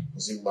 no?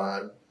 Sa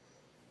simbahan,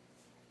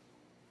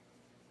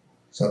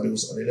 sabi ko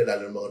sa kanila,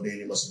 lalo ng mga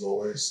daily mass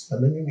goers,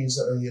 alam niyo,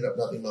 minsan ang hirap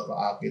natin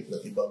makaakit na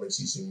ibang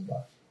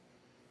nagsisimba.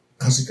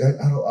 Kasi kahit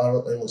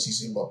araw-araw tayo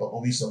magsisimba, pag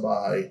uwi sa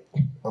bahay,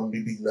 ang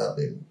bibig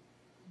natin,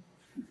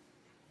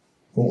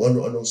 kung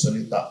ano-anong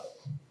salita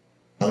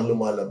ang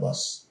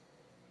lumalabas.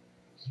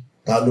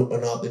 Talo pa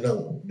natin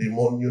ang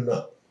demonyo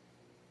na,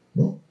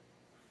 no?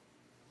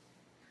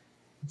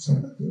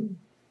 Sana yun.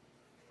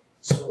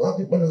 So,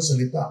 ating pa ng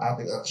salita,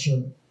 ating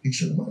action, it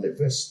should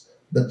manifest.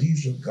 The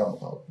deed should come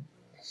out.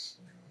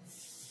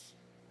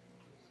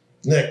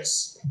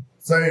 Next,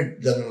 third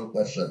general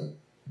question.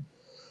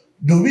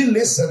 Do we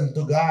listen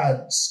to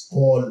God's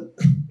call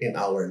in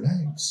our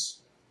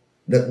lives?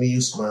 Let me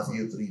use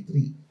Matthew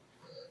 3:3.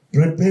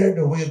 Prepare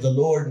the way of the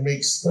Lord,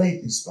 make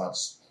straight His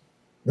paths.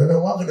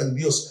 Nanawagan ng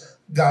Diyos,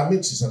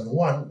 gamit si San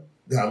Juan,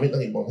 gamit ang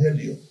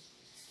Ebanghelyo.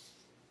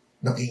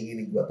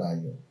 Nakikinig ba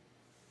tayo?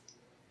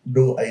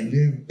 Do I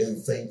live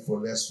in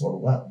thankfulness for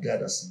what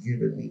God has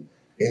given me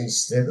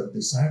instead of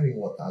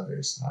desiring what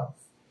others have?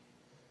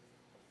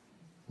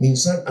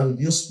 Minsan, ang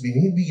Diyos,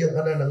 binibigyan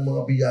ka na ng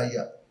mga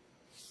biyaya.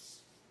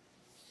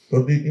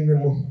 Pero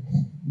titingnan mo,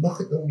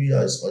 bakit ang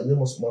biyaya sa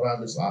kanya mas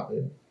marami sa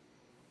akin?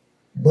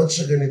 Ba't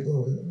siya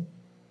ganito?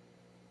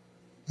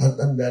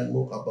 Tandaan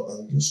mo kapag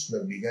ang Diyos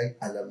nagbigay,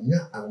 alam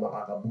niya ang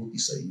makakabuti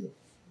sa iyo.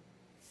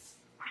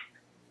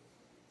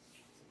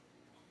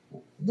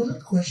 Do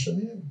not question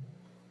Him.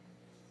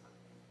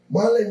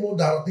 Malay mo,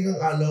 darating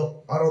ang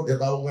araw,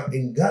 tinatawag nga,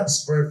 in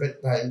God's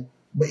perfect time,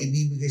 may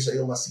ibibigay sa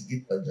iyo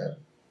masigit pa dyan.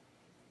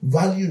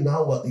 Value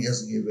now what He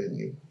has given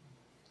you.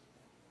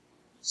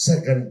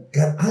 Second,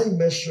 can I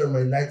measure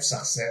my life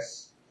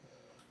success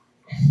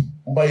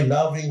by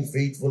loving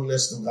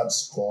faithfulness to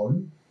God's call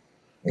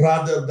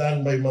rather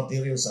than by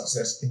material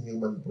success in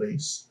human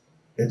praise?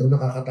 Ito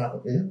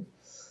nakakatakot na yan.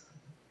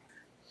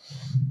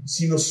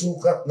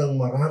 Sinusukat ng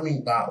maraming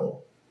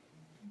tao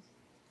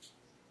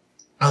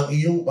ang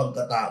iyong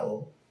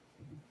pagkatao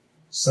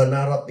sa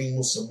narating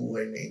mo sa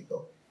buhay na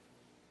ito.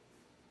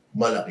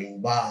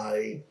 Malaking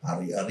bahay,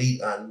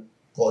 hari-harian,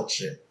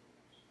 kotse.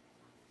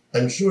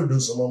 I'm sure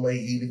doon sa mga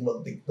mahihilig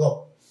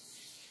mag-TikTok,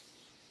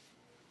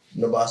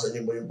 nabasa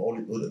niyo ba yung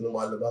paulit-ulit na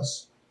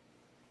malabas?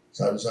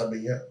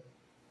 Sabi niya,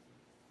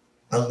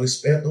 ang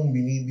respetong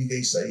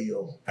binibigay sa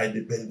iyo ay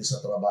depende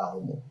sa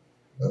trabaho mo.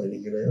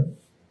 Narinig niyo na yun?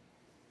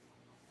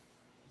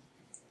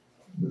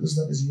 Because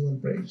that is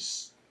human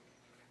praise.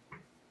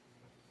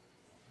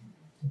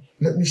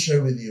 Let me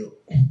share with you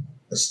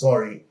a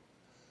story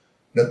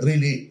that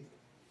really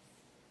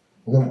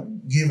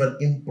give an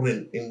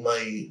imprint in my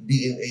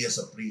DNA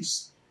as a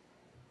priest.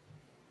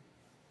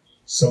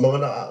 Sa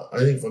mga I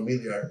think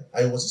familiar,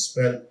 I was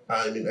sent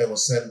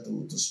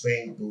to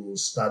Spain to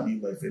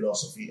study my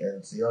philosophy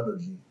and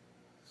theology.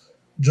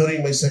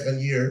 During my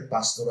second year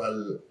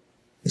pastoral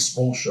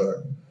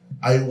exposure,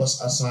 I was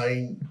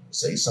assigned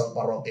sa isang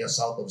parokya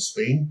south of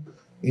Spain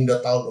in the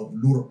town of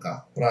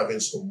Lurca,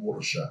 province of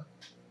Murcia.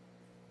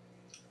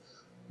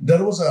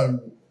 There was an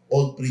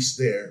old priest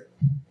there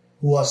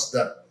who was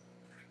that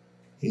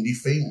hindi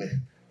fame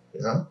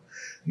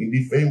hindi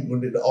fame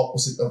kundi the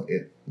opposite of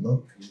it,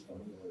 no?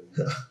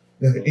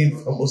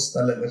 Infamous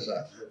talaga siya.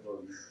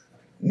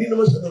 Hindi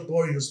naman siya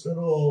notorious,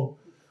 pero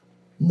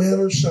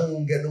meron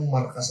siyang ganung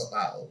marka sa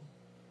tao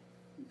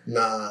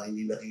na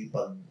hindi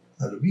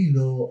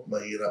nakipaghalubilo,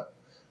 mahirap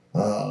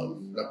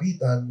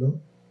lapitan, no?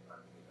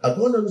 At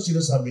kung ano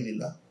sinasabi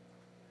nila,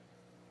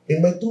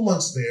 in my 2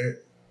 months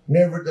there,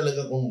 never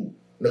talaga kong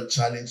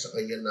nag-challenge sa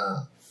kanya na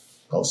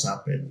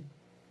kausapin.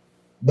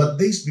 But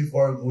days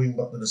before going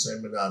back to the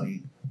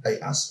seminary, I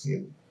asked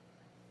him,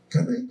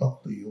 can I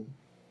talk to you?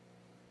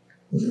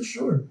 I said,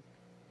 sure.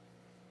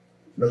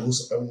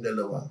 Nag-usap kami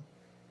dalawa.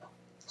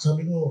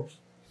 Sabi ko,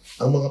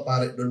 ang mga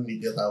pare doon,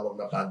 hindi tawag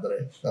na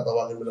padre.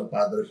 Tatawagin mo ng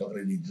padre pag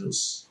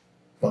religious.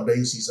 Pag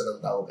dayosisa ng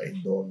tawag ay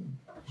Don.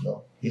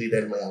 No? Hindi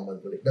dahil mayaman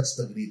ko. That's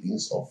the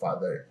greetings of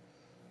father.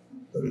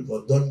 Sabi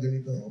ko, Don,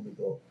 ganito. Sabi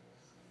ko,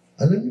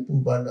 alam niyo po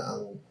ba na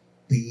ang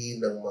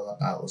tingin ng mga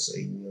tao sa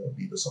inyo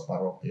dito sa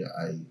parokya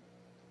ay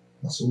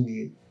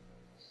masungit,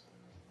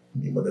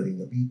 hindi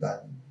madaling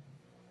napitan.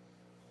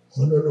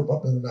 Ano pa,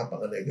 pero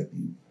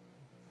napaka-negative.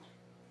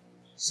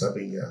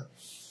 Sabi niya,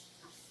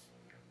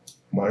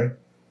 Mark,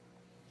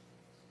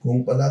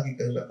 kung palagi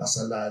kang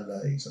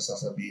nakasalalay sa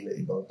sasabihin ng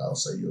ibang tao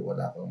sa iyo,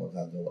 wala kang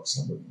magagawa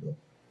sa mundo.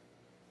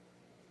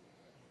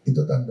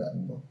 Ito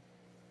tandaan mo.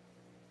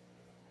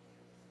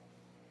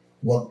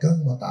 Huwag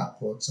kang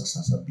matakot sa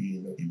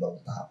sasabihin ng ibang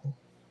tao.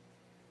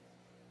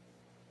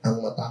 Ang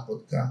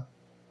matakot ka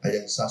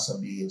ay ang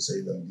sasabihin sa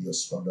iyo ng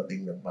Diyos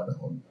pagdating ng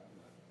panahon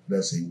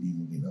dahil sa hindi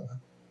mo ginawa.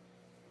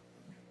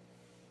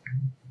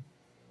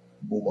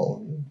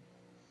 Bumaon yun.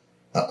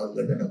 At ang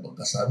ganda ng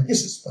pagkasabi niya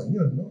sa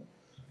Espanyol, no?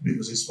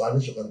 Because in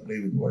Spanish, you can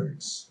play with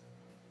words.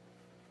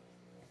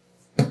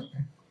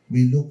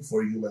 We look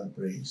for human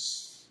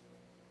praise.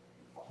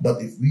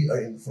 But if we are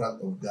in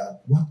front of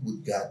God, what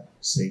would God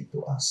say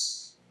to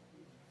us?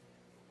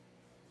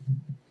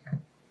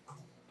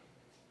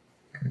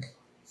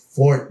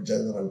 Fourth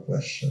general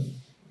question.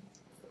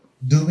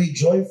 Do we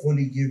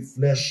joyfully give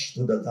flesh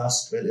to the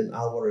gospel in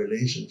our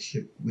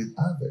relationship with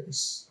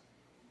others?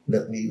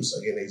 Let me use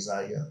again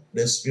Isaiah.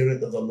 The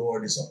Spirit of the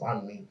Lord is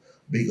upon me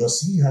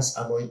because He has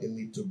anointed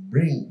me to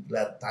bring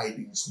glad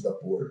tidings to the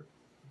poor.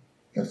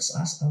 Let us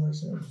ask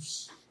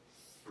ourselves,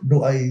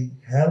 do I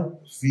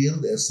help fill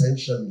the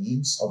essential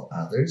needs of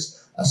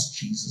others as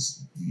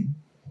Jesus did?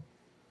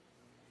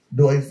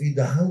 Do I feed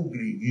the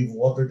hungry, give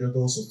water to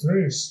those who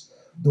thirst?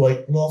 Do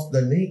I clothe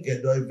the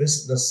naked? Do I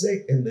visit the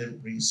sick and the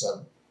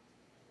imprisoned?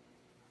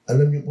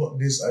 Alam niyo po,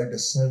 these are the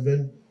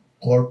 7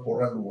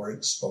 corporal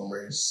works of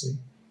mercy.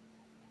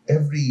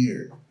 Every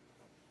year,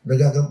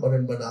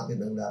 nagagampanan ba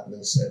natin ang lahat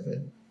ng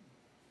 7?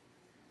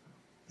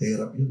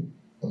 Hirap yun.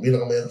 Ang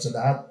pinakamahirap sa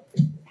lahat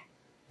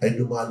ay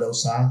dumalaw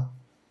sa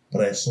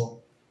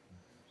preso.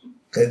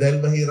 Kaya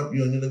dahil mahirap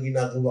yun, yun ang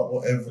ginagawa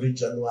ko every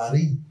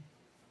January.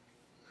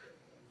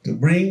 To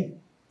bring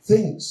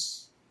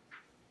things.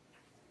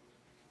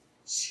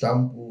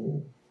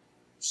 Shampoo,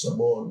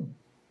 sabon,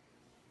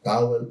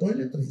 towel,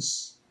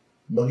 toiletries.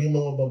 Maging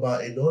mga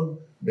babae doon,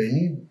 they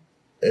need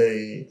a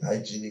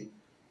hygienic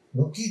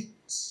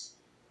kits.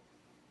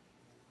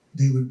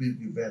 They will be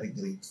very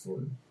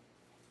grateful.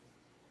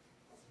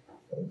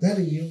 I'm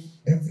telling you,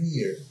 every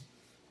year,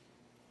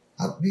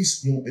 at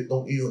least yung 7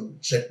 iyon,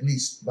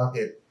 checklist.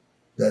 Bakit?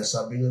 Dahil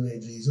sabi nga ni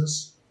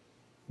Jesus,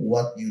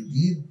 what you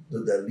did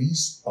to the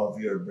least of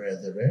your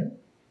brethren,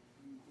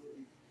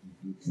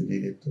 you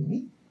did it to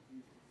me.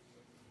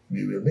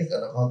 We will make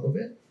an account of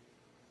it.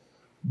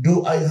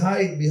 Do I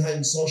hide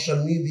behind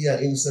social media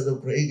instead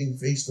of creating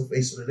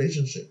face-to-face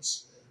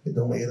relationships?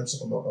 Itong mahirap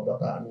sa mga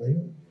kabataan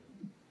ngayon.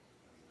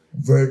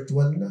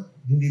 Virtual na.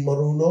 Hindi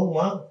marunong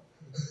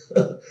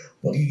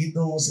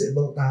pagkikita mo sa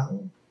ibang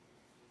tao.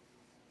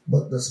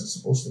 But that's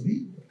supposed to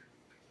be.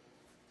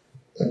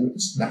 And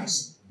it's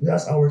last. We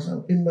ask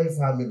ourselves, in my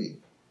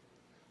family,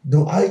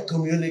 do I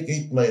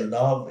communicate my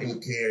love and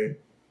care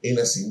in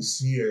a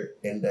sincere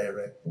and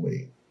direct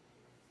way?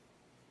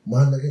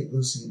 Mahalaga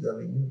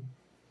i-consider yun.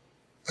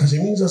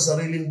 Kasi minsan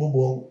sariling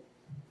bubong,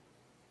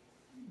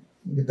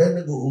 hindi tayo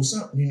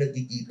nag-uusap, hindi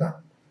nagkikita.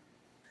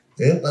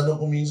 Kaya yung tanong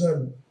ko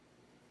minsan,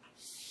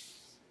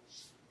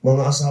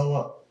 mga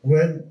asawa,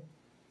 when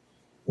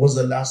was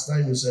the last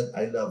time you said,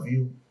 I love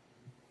you?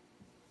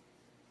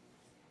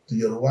 To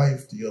your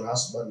wife, to your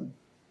husband.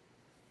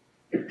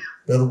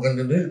 Pero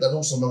ganda rin,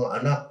 tanong sa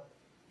mga anak,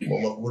 mga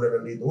magulang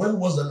na dito,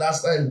 when was the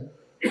last time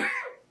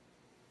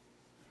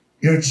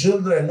your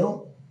children,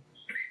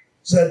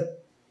 said,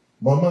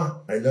 Mama,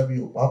 I love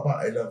you.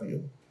 Papa, I love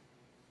you.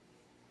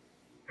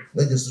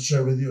 Now, just to share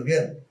with you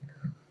again.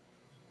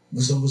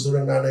 Gusto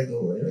ng nanay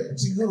ko.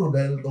 Siguro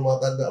dahil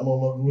tumatanda ang mga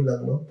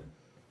magulang, no?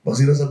 Pag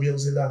sinasabihan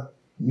sila,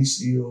 miss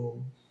you,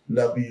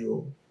 love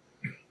you.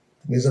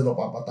 Minsan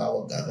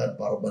mapapatawag ka agad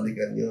para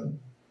balikan yun.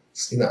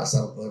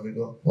 Inaasar ko, sabi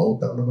ko,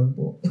 pautang naman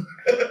po.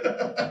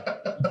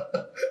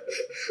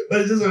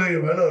 But just like,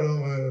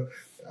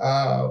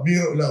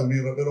 biro lang.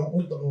 Pero ang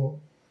punto ko,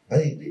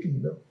 I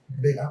really,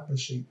 they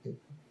appreciate it.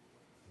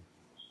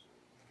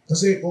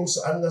 Kasi kung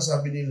saan nga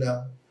sabi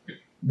nila,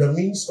 the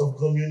means of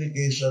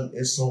communication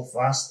is so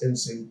fast and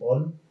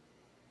simple,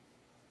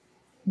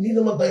 hindi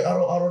naman tayo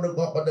araw-araw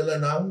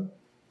nagpapadala ng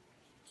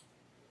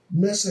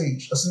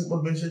message, a simple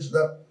message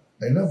that,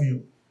 I love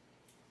you,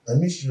 I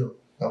miss you.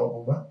 Tama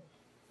po ba?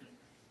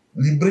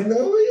 Libre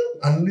na ngayon,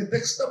 only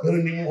text na, pero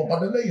hindi mo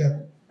mapadala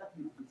yan.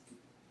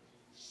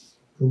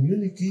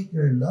 Communicate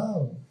your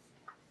love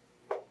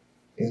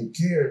and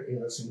care in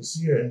a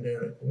sincere and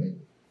direct way.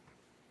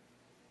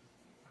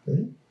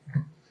 Okay?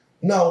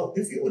 Now,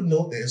 if you would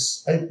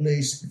notice, I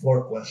placed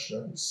 4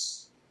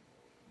 questions.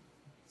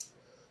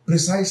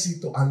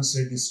 Precisely to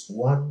answer this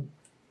one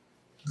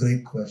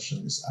great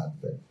question this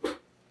Advent.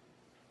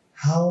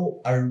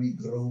 How are we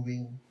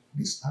growing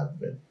this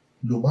Advent?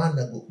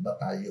 Lumalago ba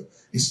tayo,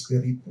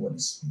 spiritually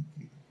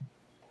speaking?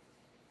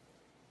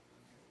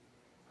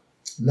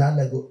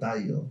 Lalago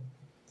tayo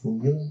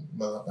kung yung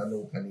mga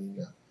tanong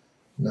kanina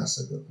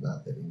nasagot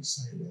natin in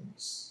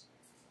silence.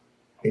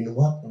 In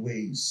what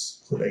ways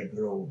could I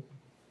grow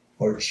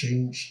or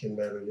change in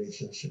my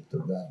relationship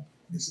to God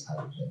this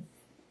Advent?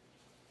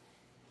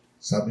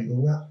 Sabi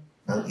ko nga,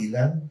 ang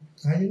ilan,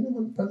 kaya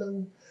naman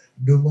palang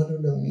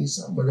dumalo ng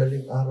misa,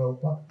 madaling araw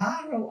pa,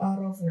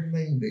 araw-araw for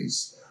 9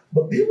 days.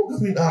 But di mo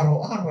gawin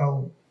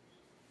araw-araw.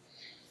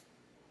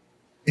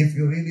 If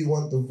you really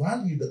want to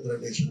value that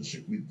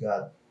relationship with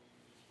God.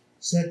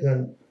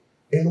 Second,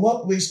 in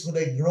what ways could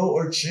I grow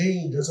or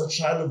change as a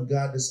child of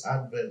God this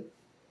Advent?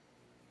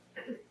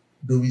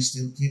 Do we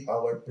still keep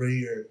our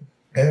prayer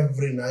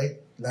every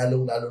night,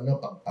 lalong-lalo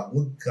na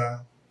pagpagod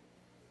ka?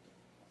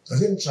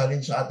 Kasi ang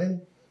challenge sa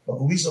atin, pag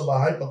uwi sa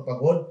bahay,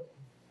 pagpagod,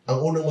 ang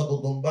unang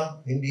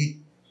matutumba, hindi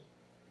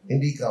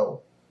ikaw,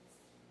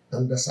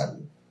 ang dasal.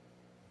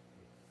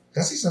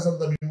 Kasi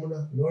sasantabi mo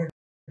na, Lord,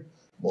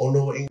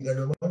 maunawain ka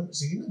naman,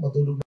 sige na,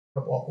 matulog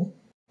na po ako.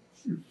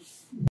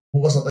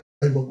 Bukas na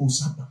tayo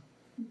mag-usap.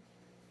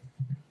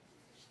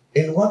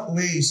 In what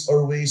ways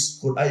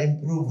could I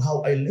improve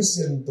how I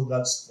listen to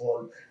God's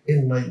call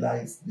in my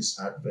life this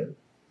Advent?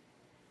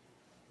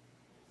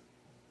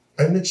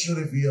 I'm not sure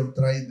if you have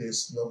tried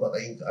this, no, but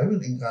I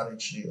will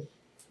encourage you.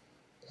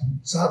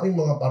 Sa ating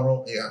mga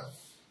parokya,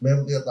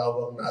 mayroong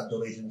tinatawag na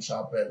adoration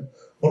chapel,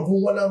 or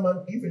kung wala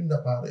man, even the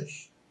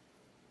parish.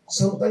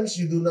 Sometimes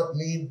you do not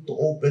need to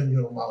open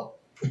your mouth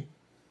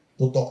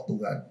to talk to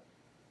God.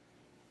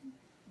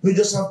 You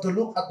just have to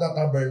look at the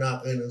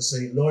tabernacle and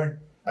say, Lord,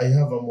 I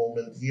have a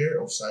moment here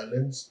of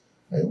silence.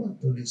 I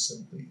want to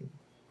listen to you.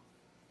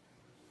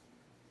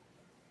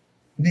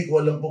 Hindi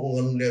ko alam po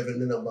kung anong level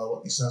na ng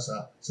bawat isa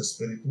sa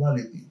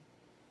spirituality.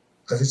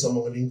 Kasi sa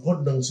mga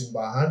lingkod ng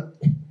simbahan,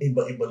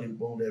 iba-iba din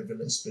pong level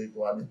ng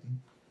spirituality.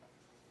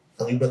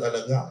 Ang iba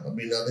talaga,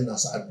 sabihin natin,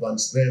 nasa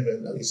advanced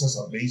level, ang isa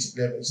sa basic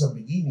level, isa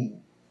beginning.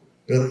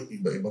 Pero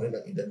iba-iba rin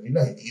ang edad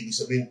nila. Hindi ibig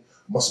sabihin,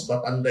 mas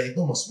batanda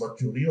ito, mas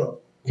mature yun.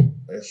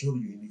 I assure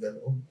you, hindi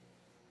ganoon.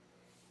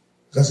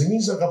 Kasi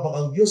minsan kapag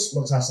ang Diyos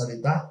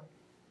magsasalita,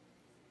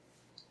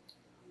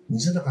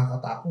 minsan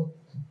nakakatakot.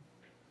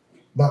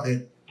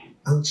 Bakit?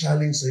 Ang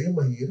challenge sa iyo,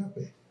 mahirap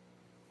eh.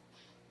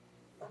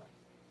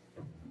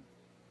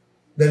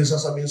 Dahil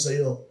sasabihin sa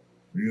iyo,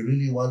 do you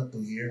really want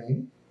to hear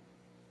me?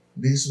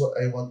 This is what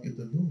I want you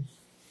to do.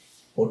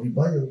 O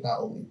diba yung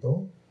taong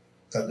ito,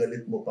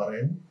 kagalit mo pa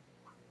rin?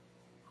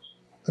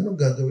 Anong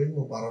gagawin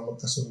mo para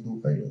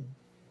magkasundo kayo?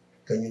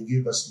 Can you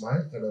give a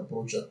smile? Can you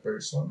approach that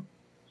person?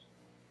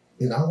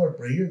 In our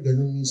prayer,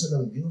 ganun minsan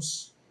ang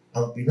Diyos.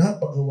 Ang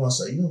pinapagawa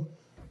sa iyo,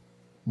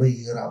 may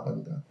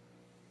hirapan ka.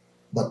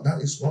 But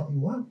that is what He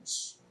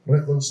wants.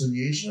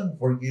 Reconciliation,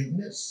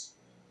 forgiveness.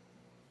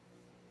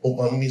 O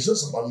minsan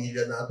sa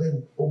pamilya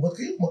natin, o ba't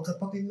kayo,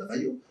 magkapatid na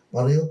kayo?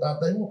 Pareho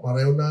tatay mo,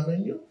 pareho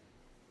nanay niyo.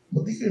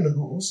 Ba't di kayo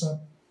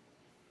nag-uusap?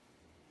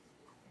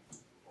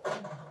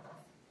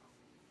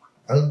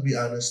 I'll be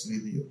honest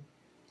with you.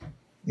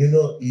 You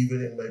know,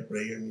 even in my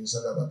prayer,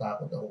 minsan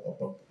natatakot ako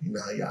kapag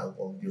hinahayaan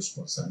ko ang Diyos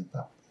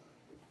magsalita.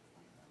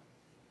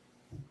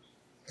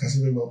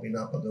 Kasi may mga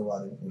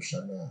pinapagawa rin po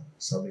siya na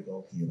sabi ko,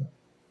 ang hirap.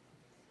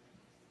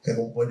 Kaya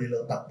kung pwede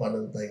lang takpan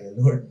ng tayo,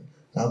 Lord,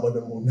 tama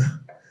na muna.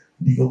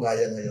 Hindi ko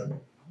kaya ngayon.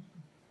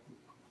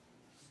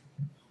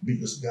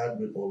 Because God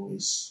will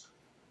always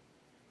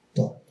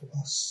talk to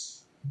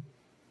us.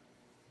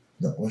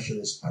 The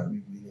question is, are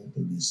we willing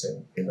to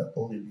listen? And not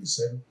only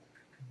listen,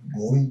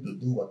 going to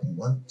do what He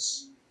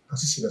wants.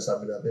 Kasi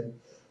sinasabi natin,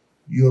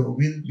 your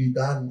will be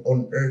done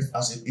on earth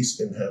as it is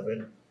in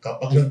heaven.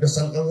 Kapag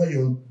nagdasal ka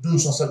ngayon, dun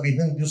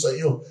sasabihin ng Diyos sa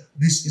iyo,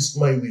 this is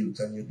my will.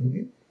 Can you do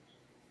it?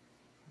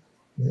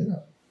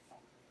 Yeah.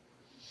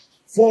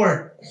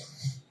 Fourth,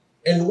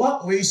 in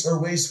what ways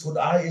could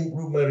I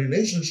improve my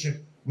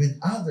relationship with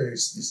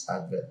others this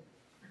Advent?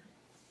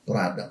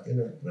 Product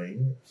in our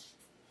prayer.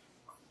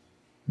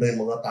 May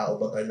mga tao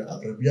ba tayo na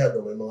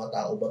agrabyado? May mga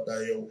tao ba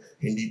tayong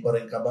hindi pa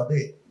rin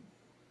kabati?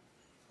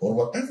 Or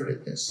whatever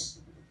it is.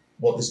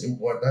 What is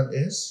important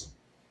is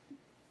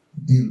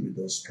deal with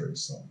those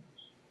persons.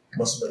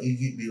 Mas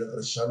maigi bilang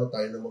Kristyano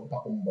tayo na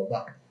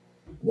magpakumbaba.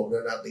 Huwag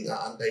na nating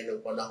aantay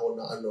ng panahon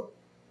na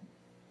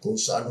kung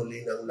saan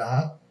huli ng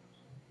lahat,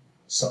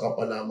 saka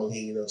pa lamang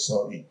hingi ng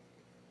sorry.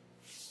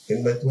 In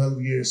my 12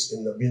 years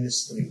in the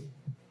ministry,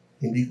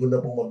 hindi ko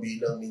na po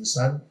mabilang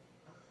minsan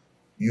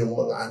yung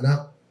mga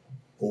anak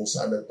kung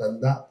saan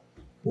nagtanda,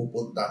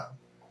 pupunta.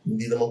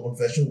 Hindi naman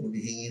confession, kundi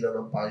hingi na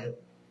ng payo.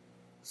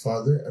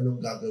 Father,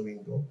 anong gagawin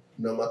ko?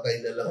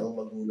 Namatay na lang ang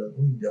magulang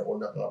ko, hindi ako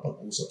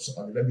nakapag-usap sa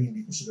kanila,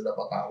 hindi ko sila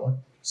napatawad.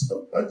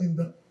 Sa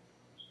atinda.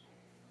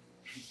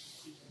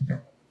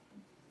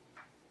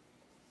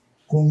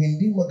 Kung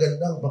hindi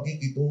maganda ang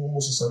pakikitungo mo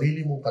sa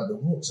sarili mong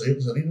kadugo, sa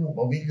sarili mong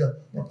pamilya,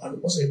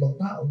 paano pa sa ibang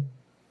tao?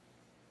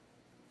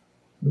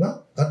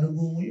 Diba?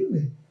 Kadugo mo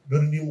yun eh.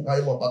 Pero hindi mo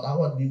kaya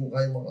mapatawad, hindi mo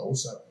kaya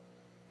makausap.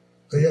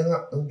 Kaya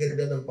nga, ang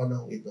ganda ng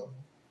panahon ito,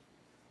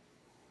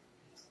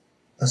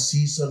 a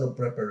season of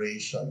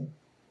preparation.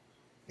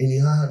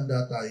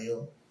 Inihahanda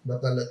tayo na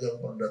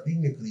talagang pagdating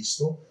ni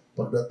Kristo,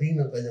 pagdating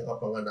ng kanyang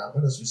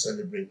kapanganakan as we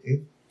celebrate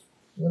it,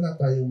 wala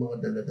tayong mga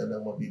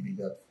daladalang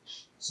mabibigat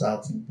sa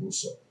ating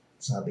puso,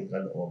 sa ating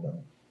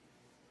kalooban.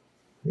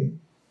 Okay?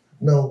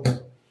 Now,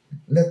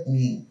 let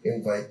me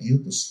invite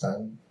you to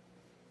stand.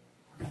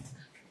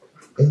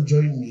 And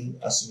join me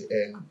as we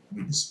end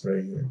with this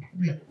prayer.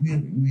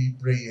 We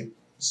pray it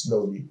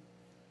slowly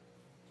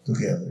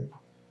together.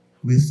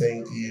 We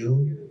thank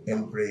you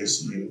and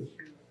praise you,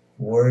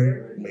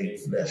 Word made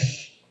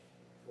flesh,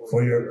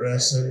 for your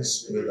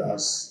presence with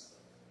us,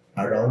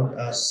 around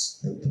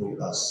us, and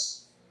through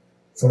us,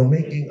 for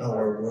making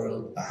our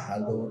world a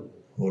hallowed,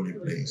 holy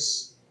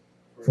place,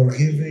 for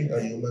giving a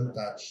human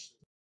touch.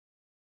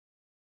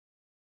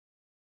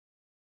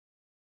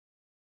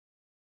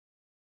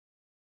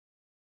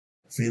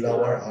 Fill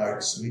our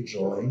hearts with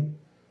joy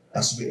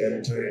as we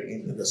enter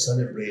into the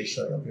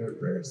celebration of your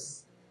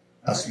birth,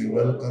 as we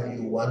welcome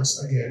you once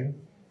again,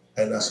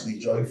 and as we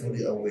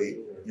joyfully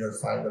await your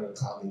final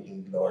coming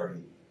in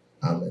glory.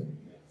 Amen.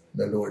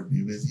 The Lord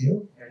be with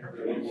you,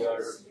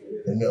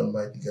 and may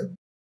Almighty God,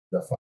 the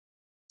Father,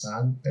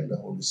 Son, and the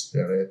Holy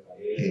Spirit.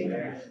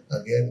 Amen.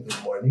 Again,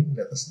 good morning.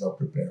 Let us now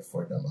prepare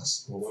for the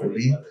Mass.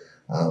 Hopefully,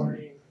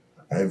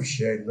 I've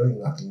shared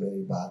yung aking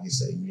nanibagi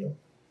sa inyo,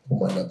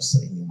 pumanap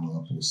sa inyong mga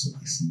puso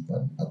at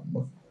isipan at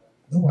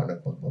magawa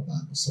ng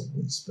pagbabago sa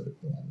buhay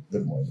spiritual.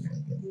 Good morning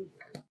again.